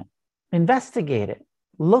reflect on it, investigate it,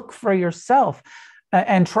 look for yourself,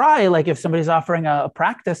 and try, like if somebody's offering a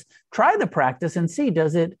practice, try the practice and see,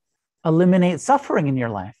 does it eliminate suffering in your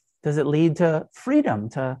life? Does it lead to freedom,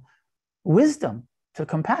 to wisdom, to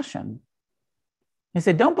compassion? He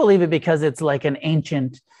said, don't believe it because it's like an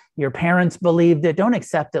ancient, your parents believed it. Don't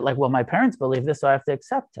accept it like, well, my parents believe this, so I have to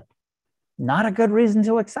accept it. Not a good reason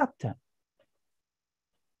to accept it.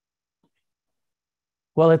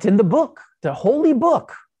 Well, it's in the book, the holy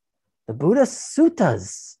book, the Buddhist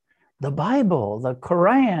suttas, the Bible, the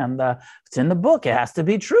Quran, it's in the book. It has to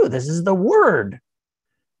be true. This is the word.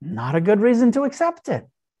 Not a good reason to accept it.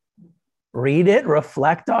 Read it,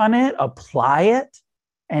 reflect on it, apply it,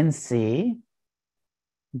 and see,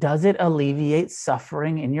 does it alleviate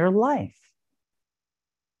suffering in your life?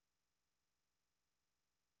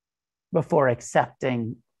 Before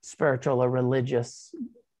accepting spiritual or religious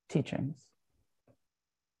teachings.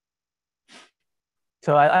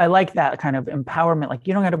 So I like that kind of empowerment. Like,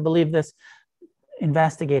 you don't have to believe this.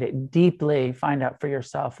 Investigate it deeply. Find out for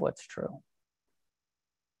yourself what's true.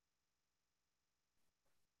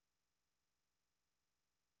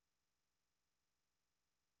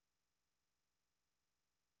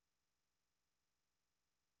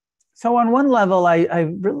 So on one level, I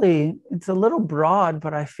really, it's a little broad,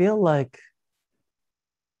 but I feel like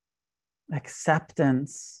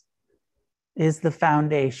acceptance is the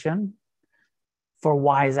foundation for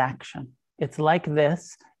wise action. It's like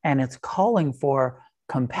this, and it's calling for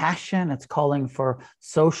compassion. It's calling for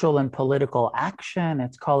social and political action.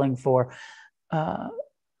 It's calling for,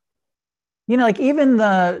 like even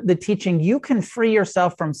the teaching, you can free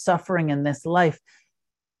yourself from suffering in this life.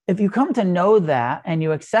 If you come to know that and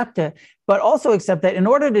you accept it, but also accept that in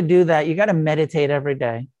order to do that, you got to meditate every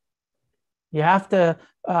day. You have to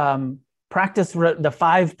practice the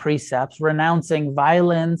 5 precepts, renouncing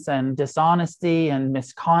violence and dishonesty and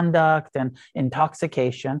misconduct and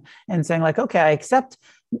intoxication, and saying like, okay, I accept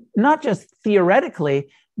not just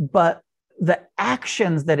theoretically, but the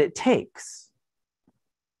actions that it takes.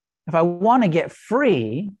 If I want to get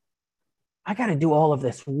free, I got to do all of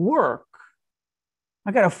this work.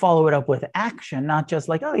 I got to follow it up with action, not just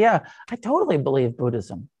like, oh yeah, I totally believe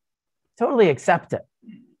Buddhism, totally accept it.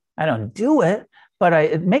 I don't do it, but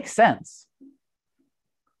it makes sense.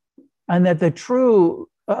 And that the true,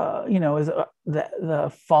 is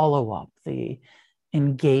the follow-up, the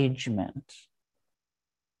engagement,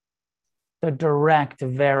 the direct,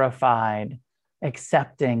 verified,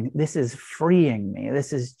 accepting, this is freeing me,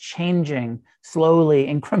 this is changing slowly,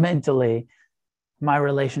 incrementally, my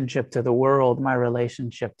relationship to the world, my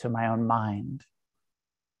relationship to my own mind.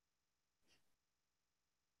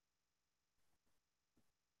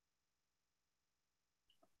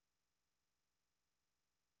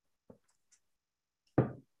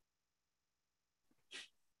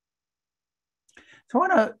 So I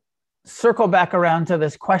want to circle back around to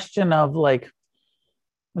this question of like,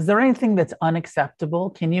 is there anything that's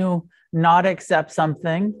unacceptable? Can you not accept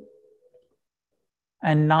something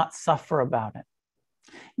and not suffer about it?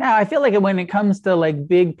 Now, I feel like when it comes to like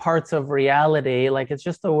big parts of reality, like it's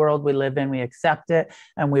just the world we live in, we accept it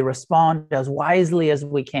and we respond as wisely as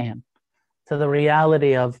we can to the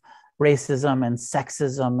reality of racism and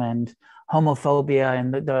sexism and homophobia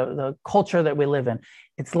and the culture that we live in.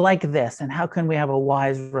 It's like this, and how can we have a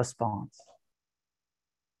wise response?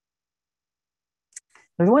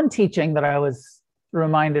 There's one teaching that I was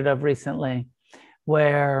reminded of recently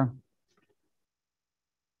where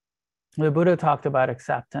the Buddha talked about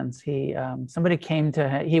acceptance. Somebody came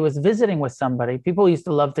to, he was visiting with somebody. People used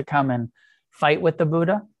to love to come and fight with the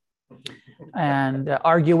Buddha and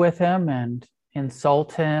argue with him and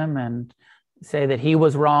insult him and say that he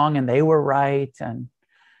was wrong and they were right. And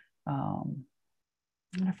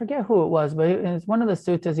I forget who it was, but it was one of the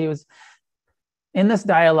suttas. He was in this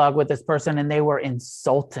dialogue with this person and they were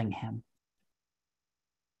insulting him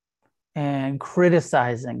and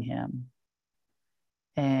criticizing him.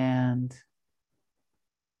 And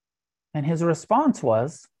his response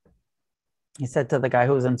was, he said to the guy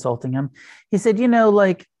who was insulting him, he said,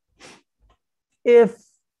 like if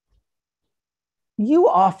you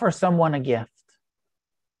offer someone a gift,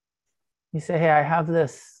 you say, hey, I have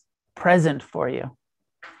this present for you.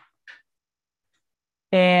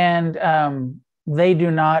 And they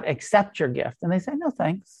do not accept your gift. And they say, no,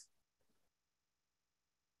 thanks.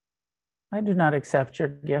 I do not accept your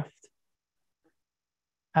gift.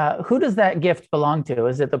 Who does that gift belong to?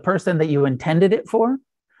 Is it the person that you intended it for?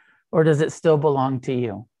 Or does it still belong to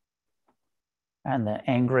you? And the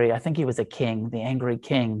angry, I think he was a king, the angry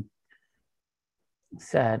king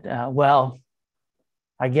said, well,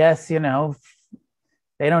 I guess, if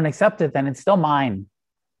they don't accept it, then it's still mine.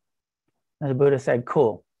 And the Buddha said,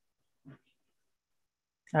 cool.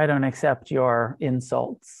 I don't accept your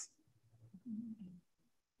insults.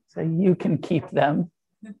 So you can keep them.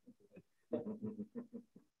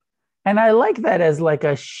 And I like that as like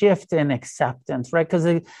a shift in acceptance, right?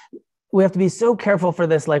 Because we have to be so careful for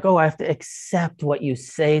this, like, oh, I have to accept what you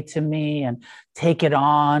say to me and take it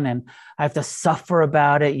on, and I have to suffer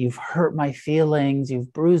about it. You've hurt my feelings,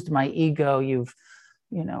 you've bruised my ego, you've,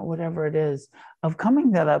 whatever it is, of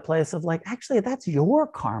coming to that place of like, actually, that's your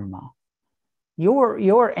karma,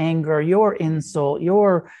 your anger, your insult,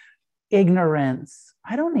 your ignorance.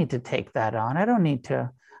 I don't need to take that on. I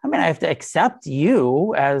have to accept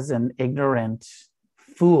you as an ignorant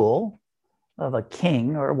fool of a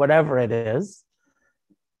king or whatever it is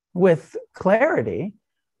with clarity,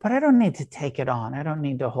 but I don't need to take it on. I don't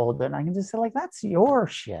need to hold it. And I can just say like, that's your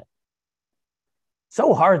shit.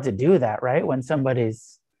 So hard to do that, right? When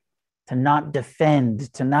somebody's to not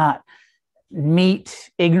defend, to not meet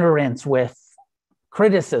ignorance with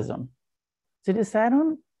criticism. To just say,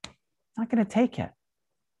 I'm not going to take it.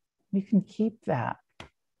 You can keep that.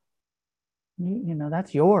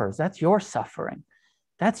 That's yours. That's your suffering.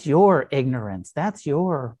 That's your ignorance. That's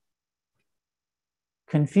your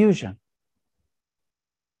confusion.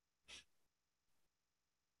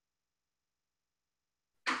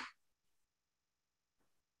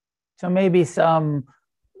 So maybe some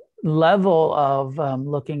level of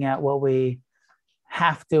looking at what we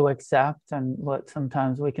have to accept and what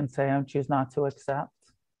sometimes we can say, I choose not to accept.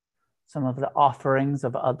 Some of the offerings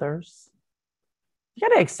of others. You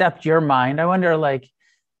got to accept your mind. I wonder, like,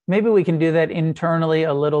 maybe we can do that internally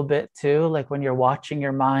a little bit too. Like when you're watching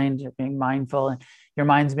your mind, you're being mindful and your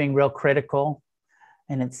mind's being real critical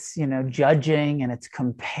and it's, judging and it's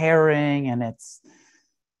comparing and it's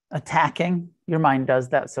attacking. Your mind does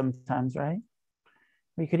that sometimes, right?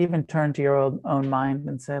 You could even turn to your own mind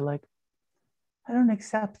and say, like, I don't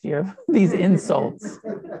accept these insults.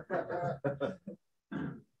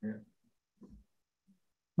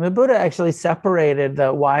 The Buddha actually separated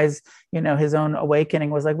the wise, his own awakening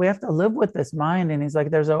was like, we have to live with this mind. And he's like,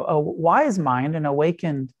 there's a wise mind, an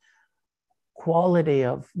awakened quality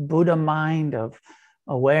of Buddha mind, of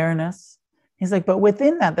awareness. He's like, but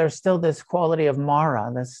within that, there's still this quality of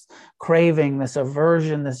Mara, this craving, this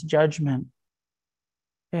aversion, this judgment.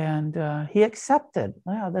 And he accepted,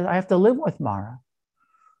 I have to live with Mara.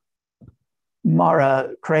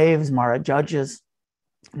 Mara craves, Mara judges,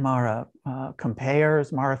 Mara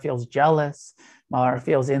compares, Mara feels jealous, Mara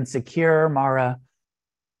feels insecure, Mara,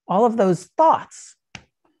 all of those thoughts.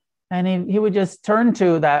 And he would just turn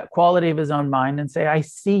to that quality of his own mind and say, I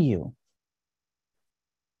see you.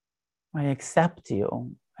 I accept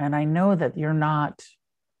you. And I know that you're not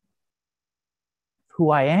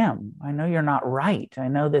who I am. I know you're not right. I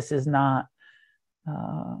know this is not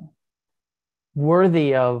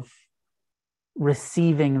worthy of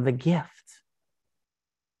receiving the gift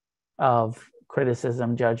of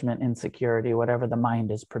criticism, judgment, insecurity, whatever the mind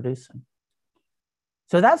is producing.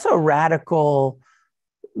 So that's a radically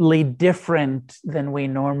different than we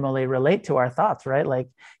normally relate to our thoughts, right? Like,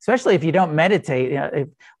 especially if you don't meditate,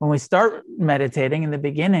 when we start meditating in the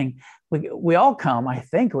beginning, we all come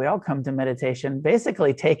to meditation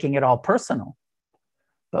basically taking it all personal.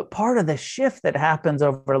 But part of the shift that happens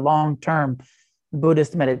over long-term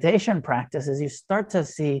Buddhist meditation practice is you start to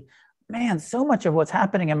see, man, so much of what's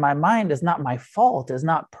happening in my mind is not my fault, is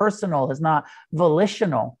not personal, is not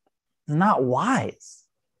volitional, is not wise.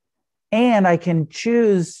 And I can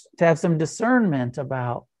choose to have some discernment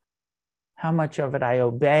about how much of it I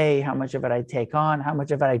obey, how much of it I take on, how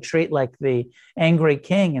much of it I treat like the angry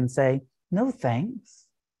king and say, no thanks,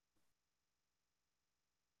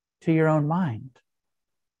 to your own mind.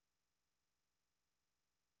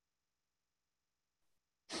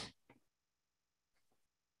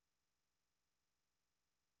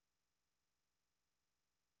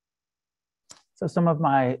 So some of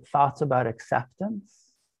my thoughts about acceptance.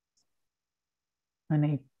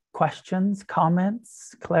 Any questions,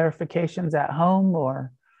 comments, clarifications at home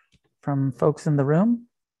or from folks in the room?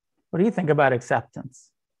 What do you think about acceptance?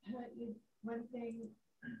 One thing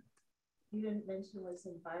you didn't mention was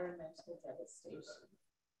environmental devastation.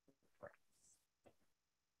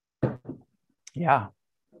 Yeah.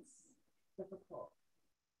 It's difficult.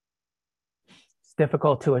 It's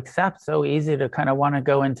difficult to accept. So easy to kind of want to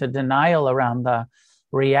go into denial around the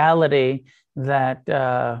reality that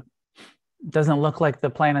doesn't look like the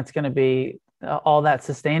planet's going to be all that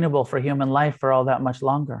sustainable for human life for all that much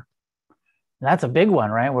longer. That's a big one,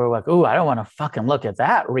 right? We're like, ooh, I don't want to fucking look at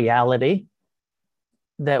that reality,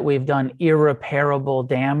 that we've done irreparable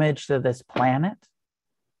damage to this planet.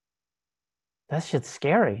 That shit's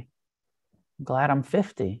scary. I'm glad I'm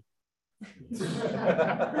 50.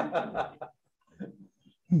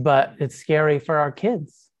 But it's scary for our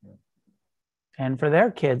kids and for their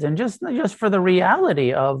kids, and just for the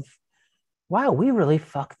reality of, wow, we really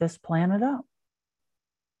fucked this planet up.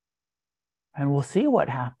 And we'll see what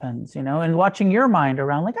happens, and watching your mind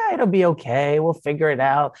around like, it'll be okay. We'll figure it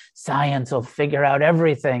out. Science will figure out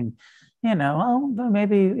everything, well,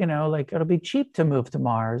 maybe, like it'll be cheap to move to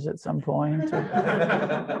Mars at some point.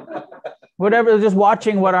 Whatever, just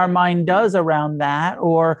watching what our mind does around that,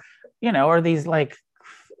 or these like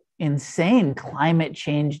insane climate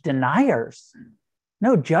change deniers.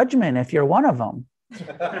 No judgment if you're one of them.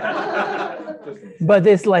 But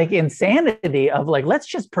this like insanity of like, let's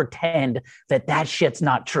just pretend that shit's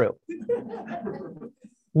not true.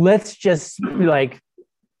 Let's just like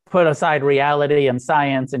put aside reality and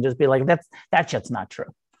science and just be like, that shit's not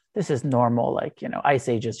true. This is normal. Like, ice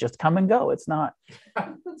ages just come and go. It's not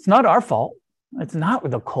our fault. It's not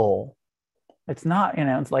the coal. It's not,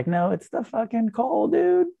 it's like, no, it's the fucking coal,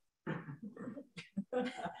 dude.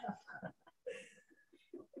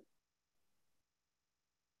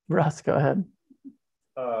 Russ, go ahead.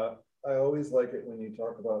 I always like it when you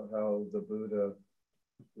talk about how the Buddha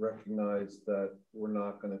recognize that we're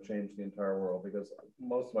not going to change the entire world, because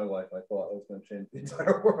most of my life I thought I was going to change the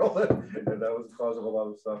entire world, and that was the cause of a lot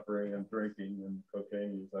of suffering and drinking and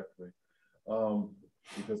cocaine use, actually,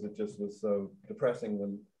 because it just was so depressing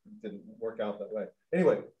when it didn't work out that way.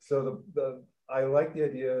 Anyway, so I like the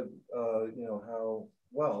idea, how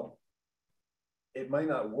well it might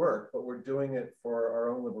not work, but we're doing it for our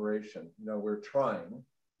own liberation. We're trying,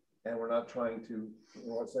 and we're not trying to,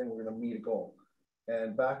 we're not saying we're going to meet a goal.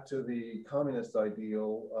 And back to the communist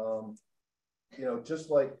ideal, just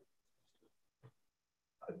like,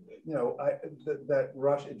 that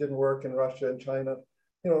Russia, it didn't work in Russia and China.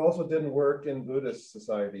 It also didn't work in Buddhist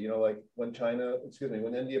society. Like when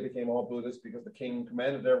when India became all Buddhist because the king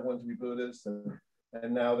commanded everyone to be Buddhist,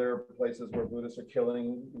 and now there are places where Buddhists are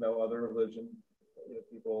killing, other religion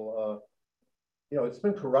people. It's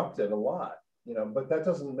been corrupted a lot, but that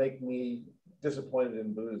doesn't make me disappointed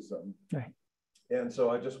in Buddhism. Right. And so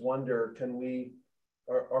I just wonder,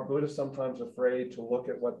 are Buddhists sometimes afraid to look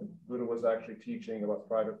at what the Buddha was actually teaching about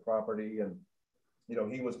private property? And,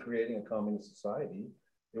 he was creating a communist society.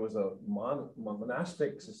 It was a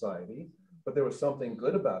monastic society, but there was something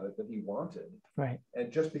good about it that he wanted. Right.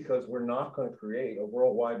 And just because we're not going to create a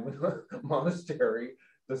worldwide monastery,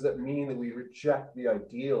 does that mean that we reject the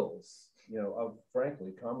ideals, of,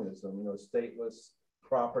 frankly, communism, stateless,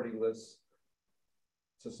 propertyless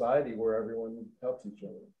society where everyone helps each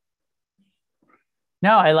other?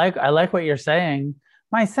 No, I like what you're saying.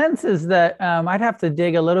 My sense is that I'd have to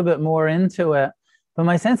dig a little bit more into it, but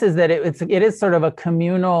my sense is that it is sort of a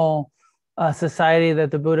communal society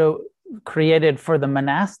that the Buddha created for the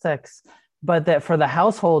monastics, but that for the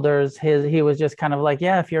householders, he was just kind of like,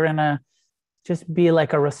 yeah, if you're just be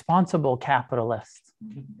like a responsible capitalist.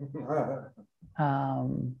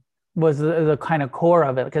 Was the kind of core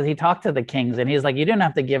of it, because he talked to the kings and he's like, you didn't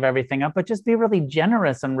have to give everything up, but just be really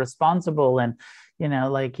generous and responsible, and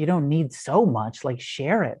like you don't need so much, like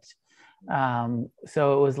share it.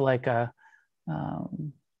 So it was like it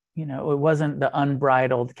wasn't the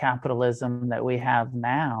unbridled capitalism that we have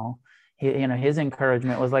now. His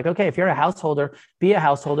encouragement was like, okay, if you're a householder,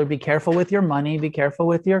 be careful with your money, be careful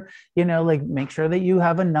with your, like make sure that you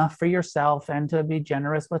have enough for yourself and to be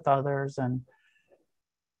generous with others.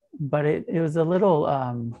 But it was a little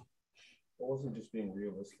it wasn't just being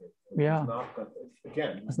realistic. Yeah.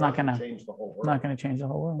 It's not going to change the whole world. Not going to change the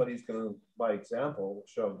whole world. But he's going to, by example,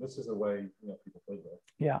 show this is the way people live there.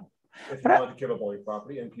 Yeah. If you want to give up all your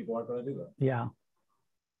property, and people aren't going to do that. Yeah.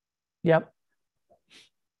 Yep.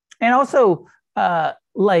 And also,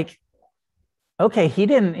 okay, he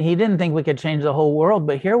didn't think we could change the whole world,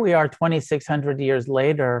 but here we are 2,600 years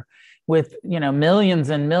later with, millions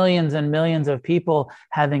and millions and millions of people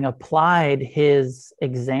having applied his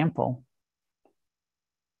example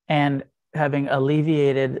and having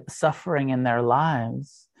alleviated suffering in their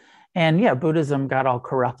lives. And yeah, Buddhism got all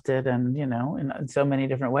corrupted and, in so many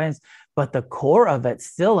different ways, but the core of it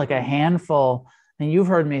still like a handful. And you've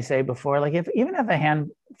heard me say before, like even if a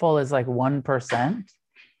handful is like 1%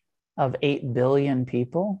 of 8 billion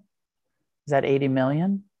people, is that 80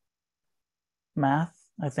 million? Math?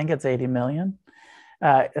 I think it's 80 million.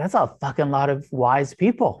 That's a fucking lot of wise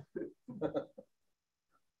people.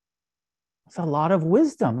 It's a lot of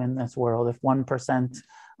wisdom in this world if 1%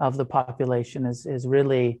 of the population is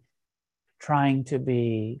really trying to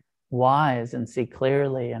be wise and see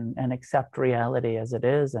clearly and accept reality as it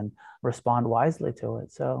is and respond wisely to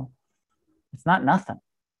it. So it's not nothing.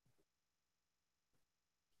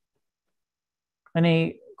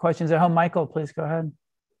 Any questions at home? Michael, please go ahead.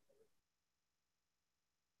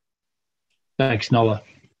 Thanks, Noah.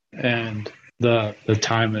 And the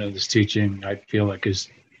timing of this teaching, I feel like, is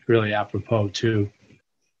really apropos too.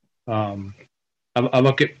 I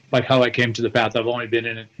look at like how I came to the path. I've only been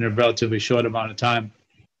in it in a relatively short amount of time.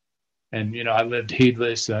 And, I lived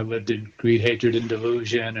heedless. I lived in greed, hatred, and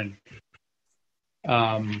delusion.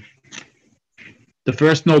 And the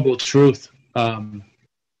first noble truth, that,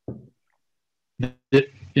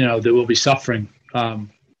 there will be suffering.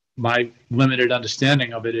 My limited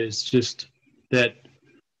understanding of it is just that,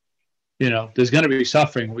 there's going to be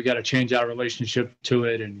suffering. We got to change our relationship to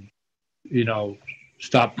it and,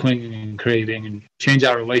 stop clinging and craving and change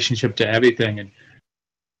our relationship to everything. And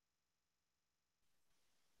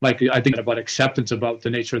like, I think about acceptance about the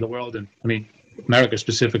nature of the world. And I mean, America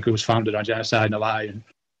specifically was founded on genocide and a lie.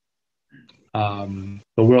 And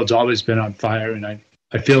the world's always been on fire. And I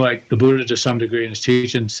feel like the Buddha, to some degree, in his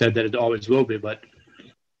teaching, said that it always will be. But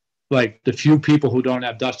like the few people who don't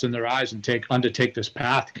have dust in their eyes and undertake this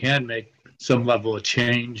path can make some level of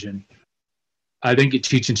change. And I think your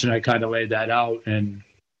teaching tonight kind of laid that out. And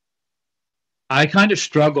I kind of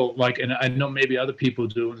struggle, like, and I know maybe other people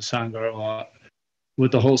do in the Sangha a lot,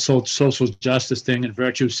 with the whole social justice thing and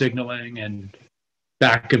virtue signaling and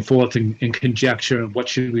back and forth in conjecture and what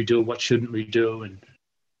should we do, what shouldn't we do. And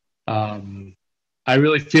I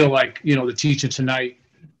really feel like, the teaching tonight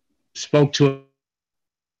spoke to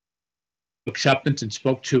acceptance and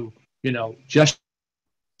spoke to, just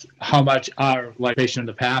how much our like patient on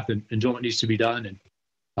the path and doing what needs to be done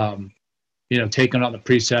and, taking on the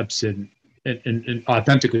precepts and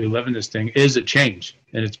authentically living this thing is a change,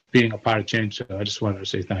 and it's being a part of change. So I just wanted to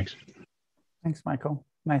say thanks. Thanks, Michael.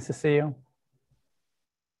 Nice to see you.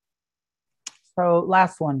 So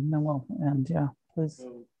last one, then we'll end. Yeah, please.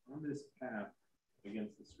 So on this path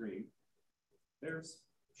against the stream, there's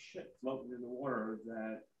shit floating in the water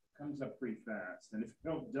that comes up pretty fast. And if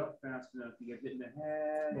you don't duck fast enough, you get hit in the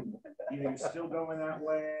head, and you're still going that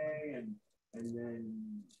way, and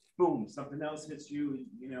then boom, something else hits you, and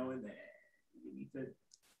then you need to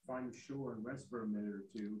find the shore and rest for a minute or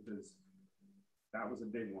two, because that was a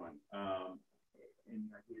big one. And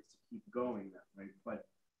the idea is to keep going that way. But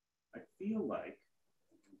I feel like,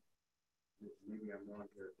 maybe I'm wrong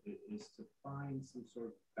here, is to find some sort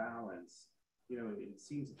of balance. It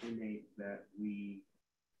seems innate that we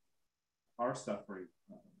are suffering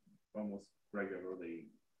almost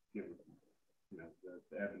regularly, given the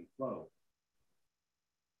ebb and flow.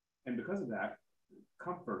 And because of that,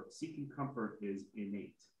 seeking comfort is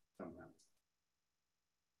innate somehow.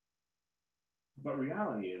 But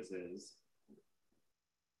reality is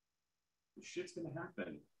shit's going to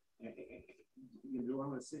happen. Do I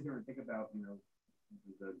want to sit here and think about,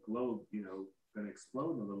 the globe, going to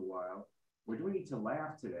explode in a little while? Or do we need to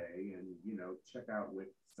laugh today and, check out with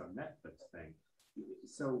some Netflix thing?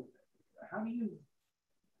 So how do you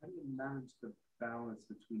manage the balance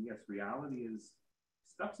between, yes, reality is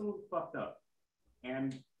stuff's a little fucked up,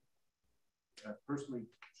 and I personally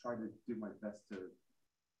try to do my best to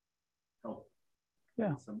help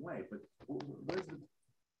in some way, but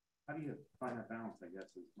how do you find that balance, I guess,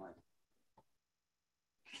 is my...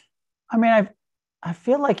 I mean, I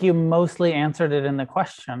feel like you mostly answered it in the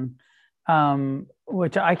question,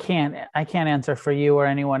 which I can't answer for you or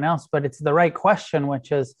anyone else, but it's the right question,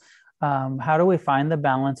 which is, how do we find the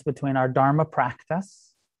balance between our Dharma practice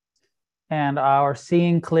and our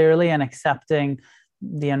seeing clearly and accepting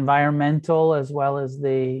the environmental as well as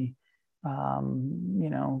the,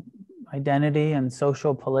 identity and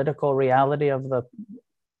social political reality of the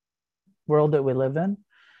world that we live in,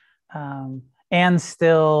 and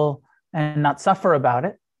not suffer about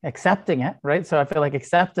it, accepting it, right? So I feel like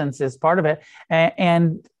acceptance is part of it.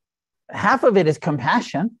 And half of it is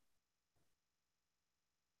compassion.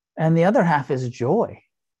 And the other half is joy,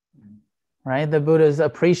 right? The Buddha's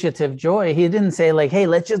appreciative joy. He didn't say like, hey,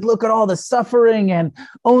 let's just look at all the suffering and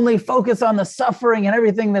only focus on the suffering and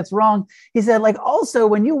everything that's wrong. He said, like, also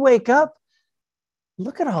when you wake up,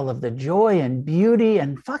 look at all of the joy and beauty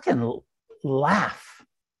and fucking laugh.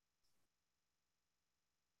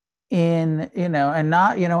 And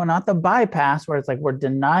not the bypass where it's like we're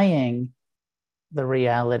denying the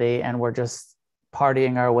reality and we're just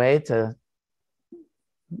partying our way to,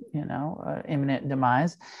 imminent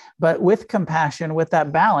demise, but with compassion, with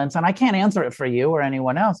that balance. And I can't answer it for you or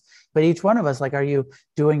anyone else, but each one of us, like, are you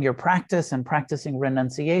doing your practice and practicing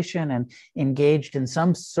renunciation and engaged in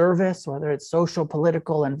some service, whether it's social,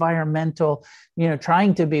 political, environmental,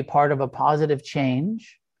 trying to be part of a positive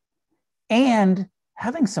change and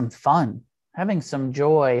having some fun, having some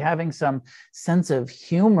joy, having some sense of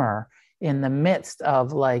humor in the midst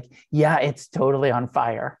of like, yeah, it's totally on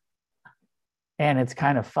fire. And it's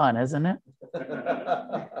kind of fun, isn't it?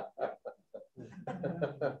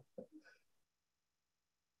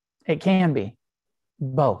 It can be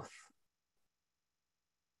both.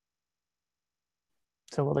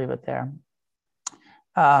 So we'll leave it there.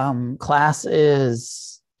 Class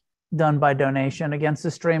is done by donation. Against the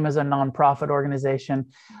Stream is a nonprofit organization.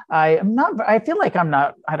 I feel like I'm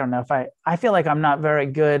not very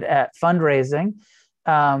good at fundraising.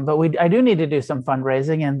 But I do need to do some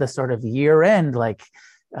fundraising and the sort of year-end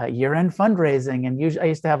fundraising. And usually I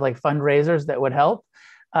used to have like fundraisers that would help.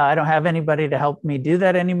 I don't have anybody to help me do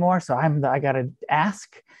that anymore. So I got to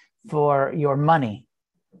ask for your money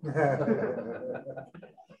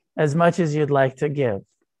as much as you'd like to give.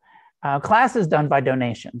 Class is done by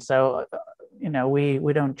donation. So,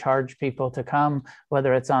 we don't charge people to come,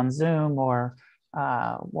 whether it's on Zoom or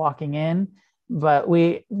walking in. But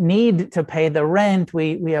we need to pay the rent.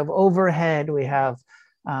 We have overhead. We have,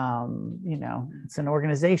 it's an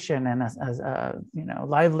organization and a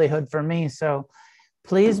livelihood for me. So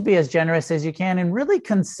please be as generous as you can and really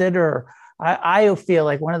consider I feel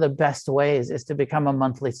like one of the best ways is to become a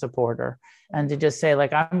monthly supporter and to just say,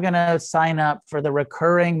 like, I'm going to sign up for the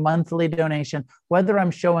recurring monthly donation, whether I'm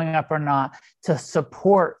showing up or not, to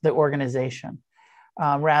support the organization,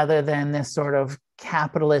 rather than this sort of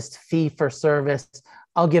capitalist fee for service.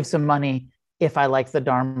 I'll give some money if I like the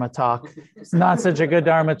Dharma talk. It's not such a good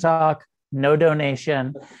Dharma talk, no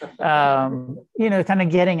donation. Kind of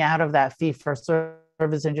getting out of that fee for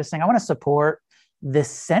service and just saying, I want to support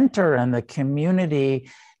this center and the community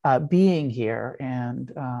being here.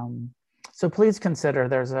 And so please consider,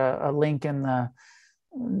 there's a link in the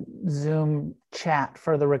Zoom chat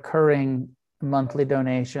for the recurring monthly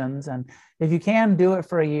donations. And if you can do it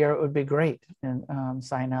for a year, it would be great, and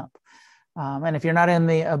sign up. And if you're not in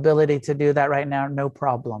the ability to do that right now, no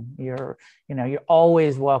problem. You're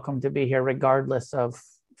always welcome to be here regardless of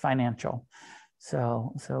financial.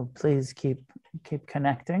 So please keep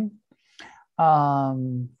connecting.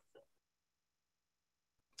 I'm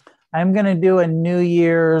going to do a New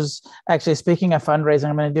Year's, actually speaking of fundraising,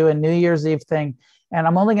 I'm going to do a New Year's Eve thing, and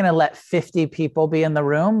I'm only going to let 50 people be in the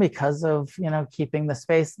room because of, keeping the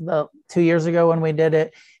space. 2 years ago when we did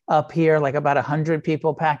it up here, like about 100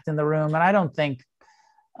 people packed in the room. And I don't think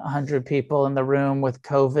 100 people in the room with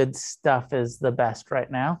COVID stuff is the best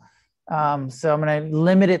right now. So I'm going to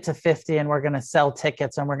limit it to 50, and we're going to sell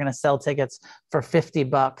tickets, and we're going to sell tickets for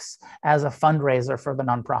 $50 as a fundraiser for the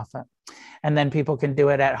nonprofit. And then people can do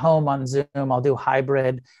it at home on Zoom. I'll do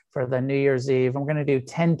hybrid for the New Year's Eve. I'm going to do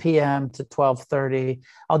 10 p.m. to 12:30.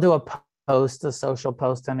 I'll do a social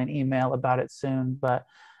post and an email about it soon, but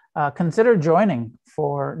consider joining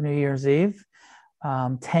for New Year's Eve.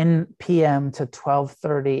 10 p.m. to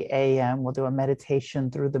 12:30 a.m. We'll do a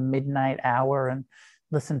meditation through the midnight hour and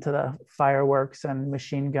listen to the fireworks and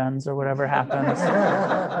machine guns or whatever happens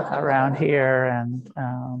around here. And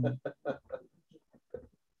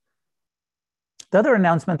the other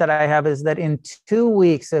announcement that I have is that in 2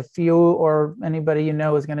 weeks, if you or anybody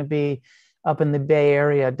is going to be up in the Bay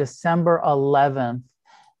Area, December 11th,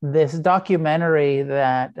 this documentary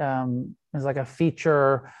that is like a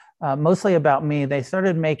feature mostly about me. They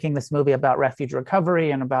started making this movie about refuge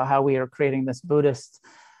recovery and about how we are creating this Buddhist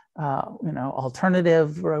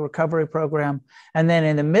alternative recovery program. And then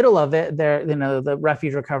in the middle of it, the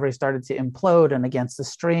refuge recovery started to implode and against the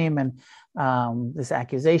stream, and this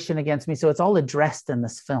accusation against me. So it's all addressed in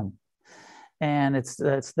this film, and it's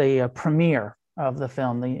the premiere of the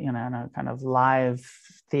film, a kind of live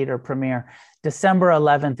theater premiere, December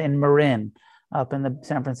 11th in Marin, up in the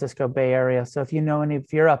San Francisco Bay Area. So if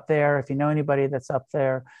you're up there, if you know anybody that's up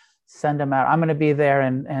there, send them out. I'm going to be there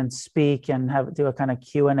and speak and do a kind of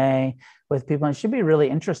Q&A with people. And it should be really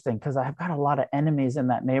interesting because I've got a lot of enemies in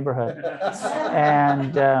that neighborhood.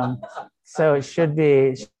 And so it should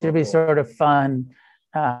be sort of fun,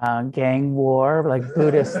 gang war, like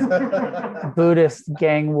Buddhist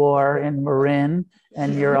gang war in Marin.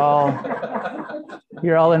 And you're all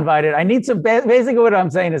invited. I need some, basically what I'm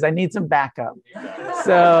saying is I need some backup.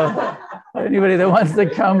 So anybody that wants to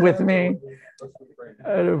come with me,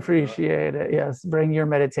 I'd appreciate it. Yes, bring your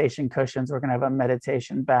meditation cushions. We're going to have a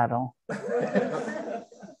meditation battle.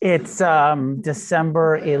 It's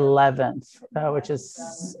December 11th, which is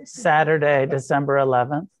Saturday, December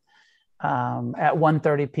 11th, at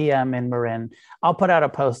 1:30 p.m. in Marin. I'll put out a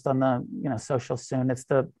post on the social soon. It's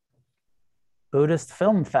the Buddhist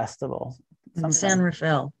Film Festival. San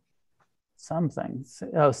Rafael. Something.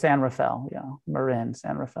 Oh, San Rafael. Yeah, Marin,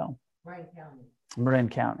 San Rafael. Marin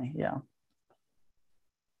County. Yeah.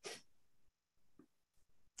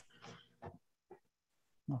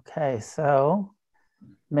 Okay, so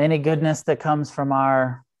many goodness that comes from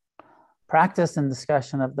our practice and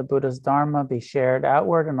discussion of the Buddha's Dharma be shared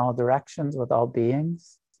outward in all directions with all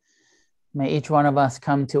beings. May each one of us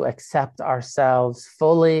come to accept ourselves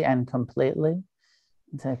fully and completely,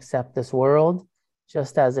 and to accept this world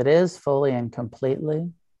just as it is, fully and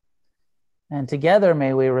completely. And together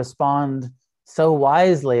may we respond so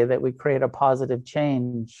wisely that we create a positive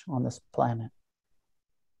change on this planet.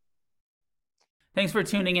 Thanks for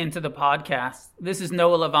tuning in to the podcast. This is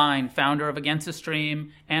Noah Levine, founder of Against the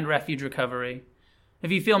Stream and Refuge Recovery.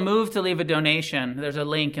 If you feel moved to leave a donation, there's a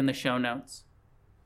link in the show notes.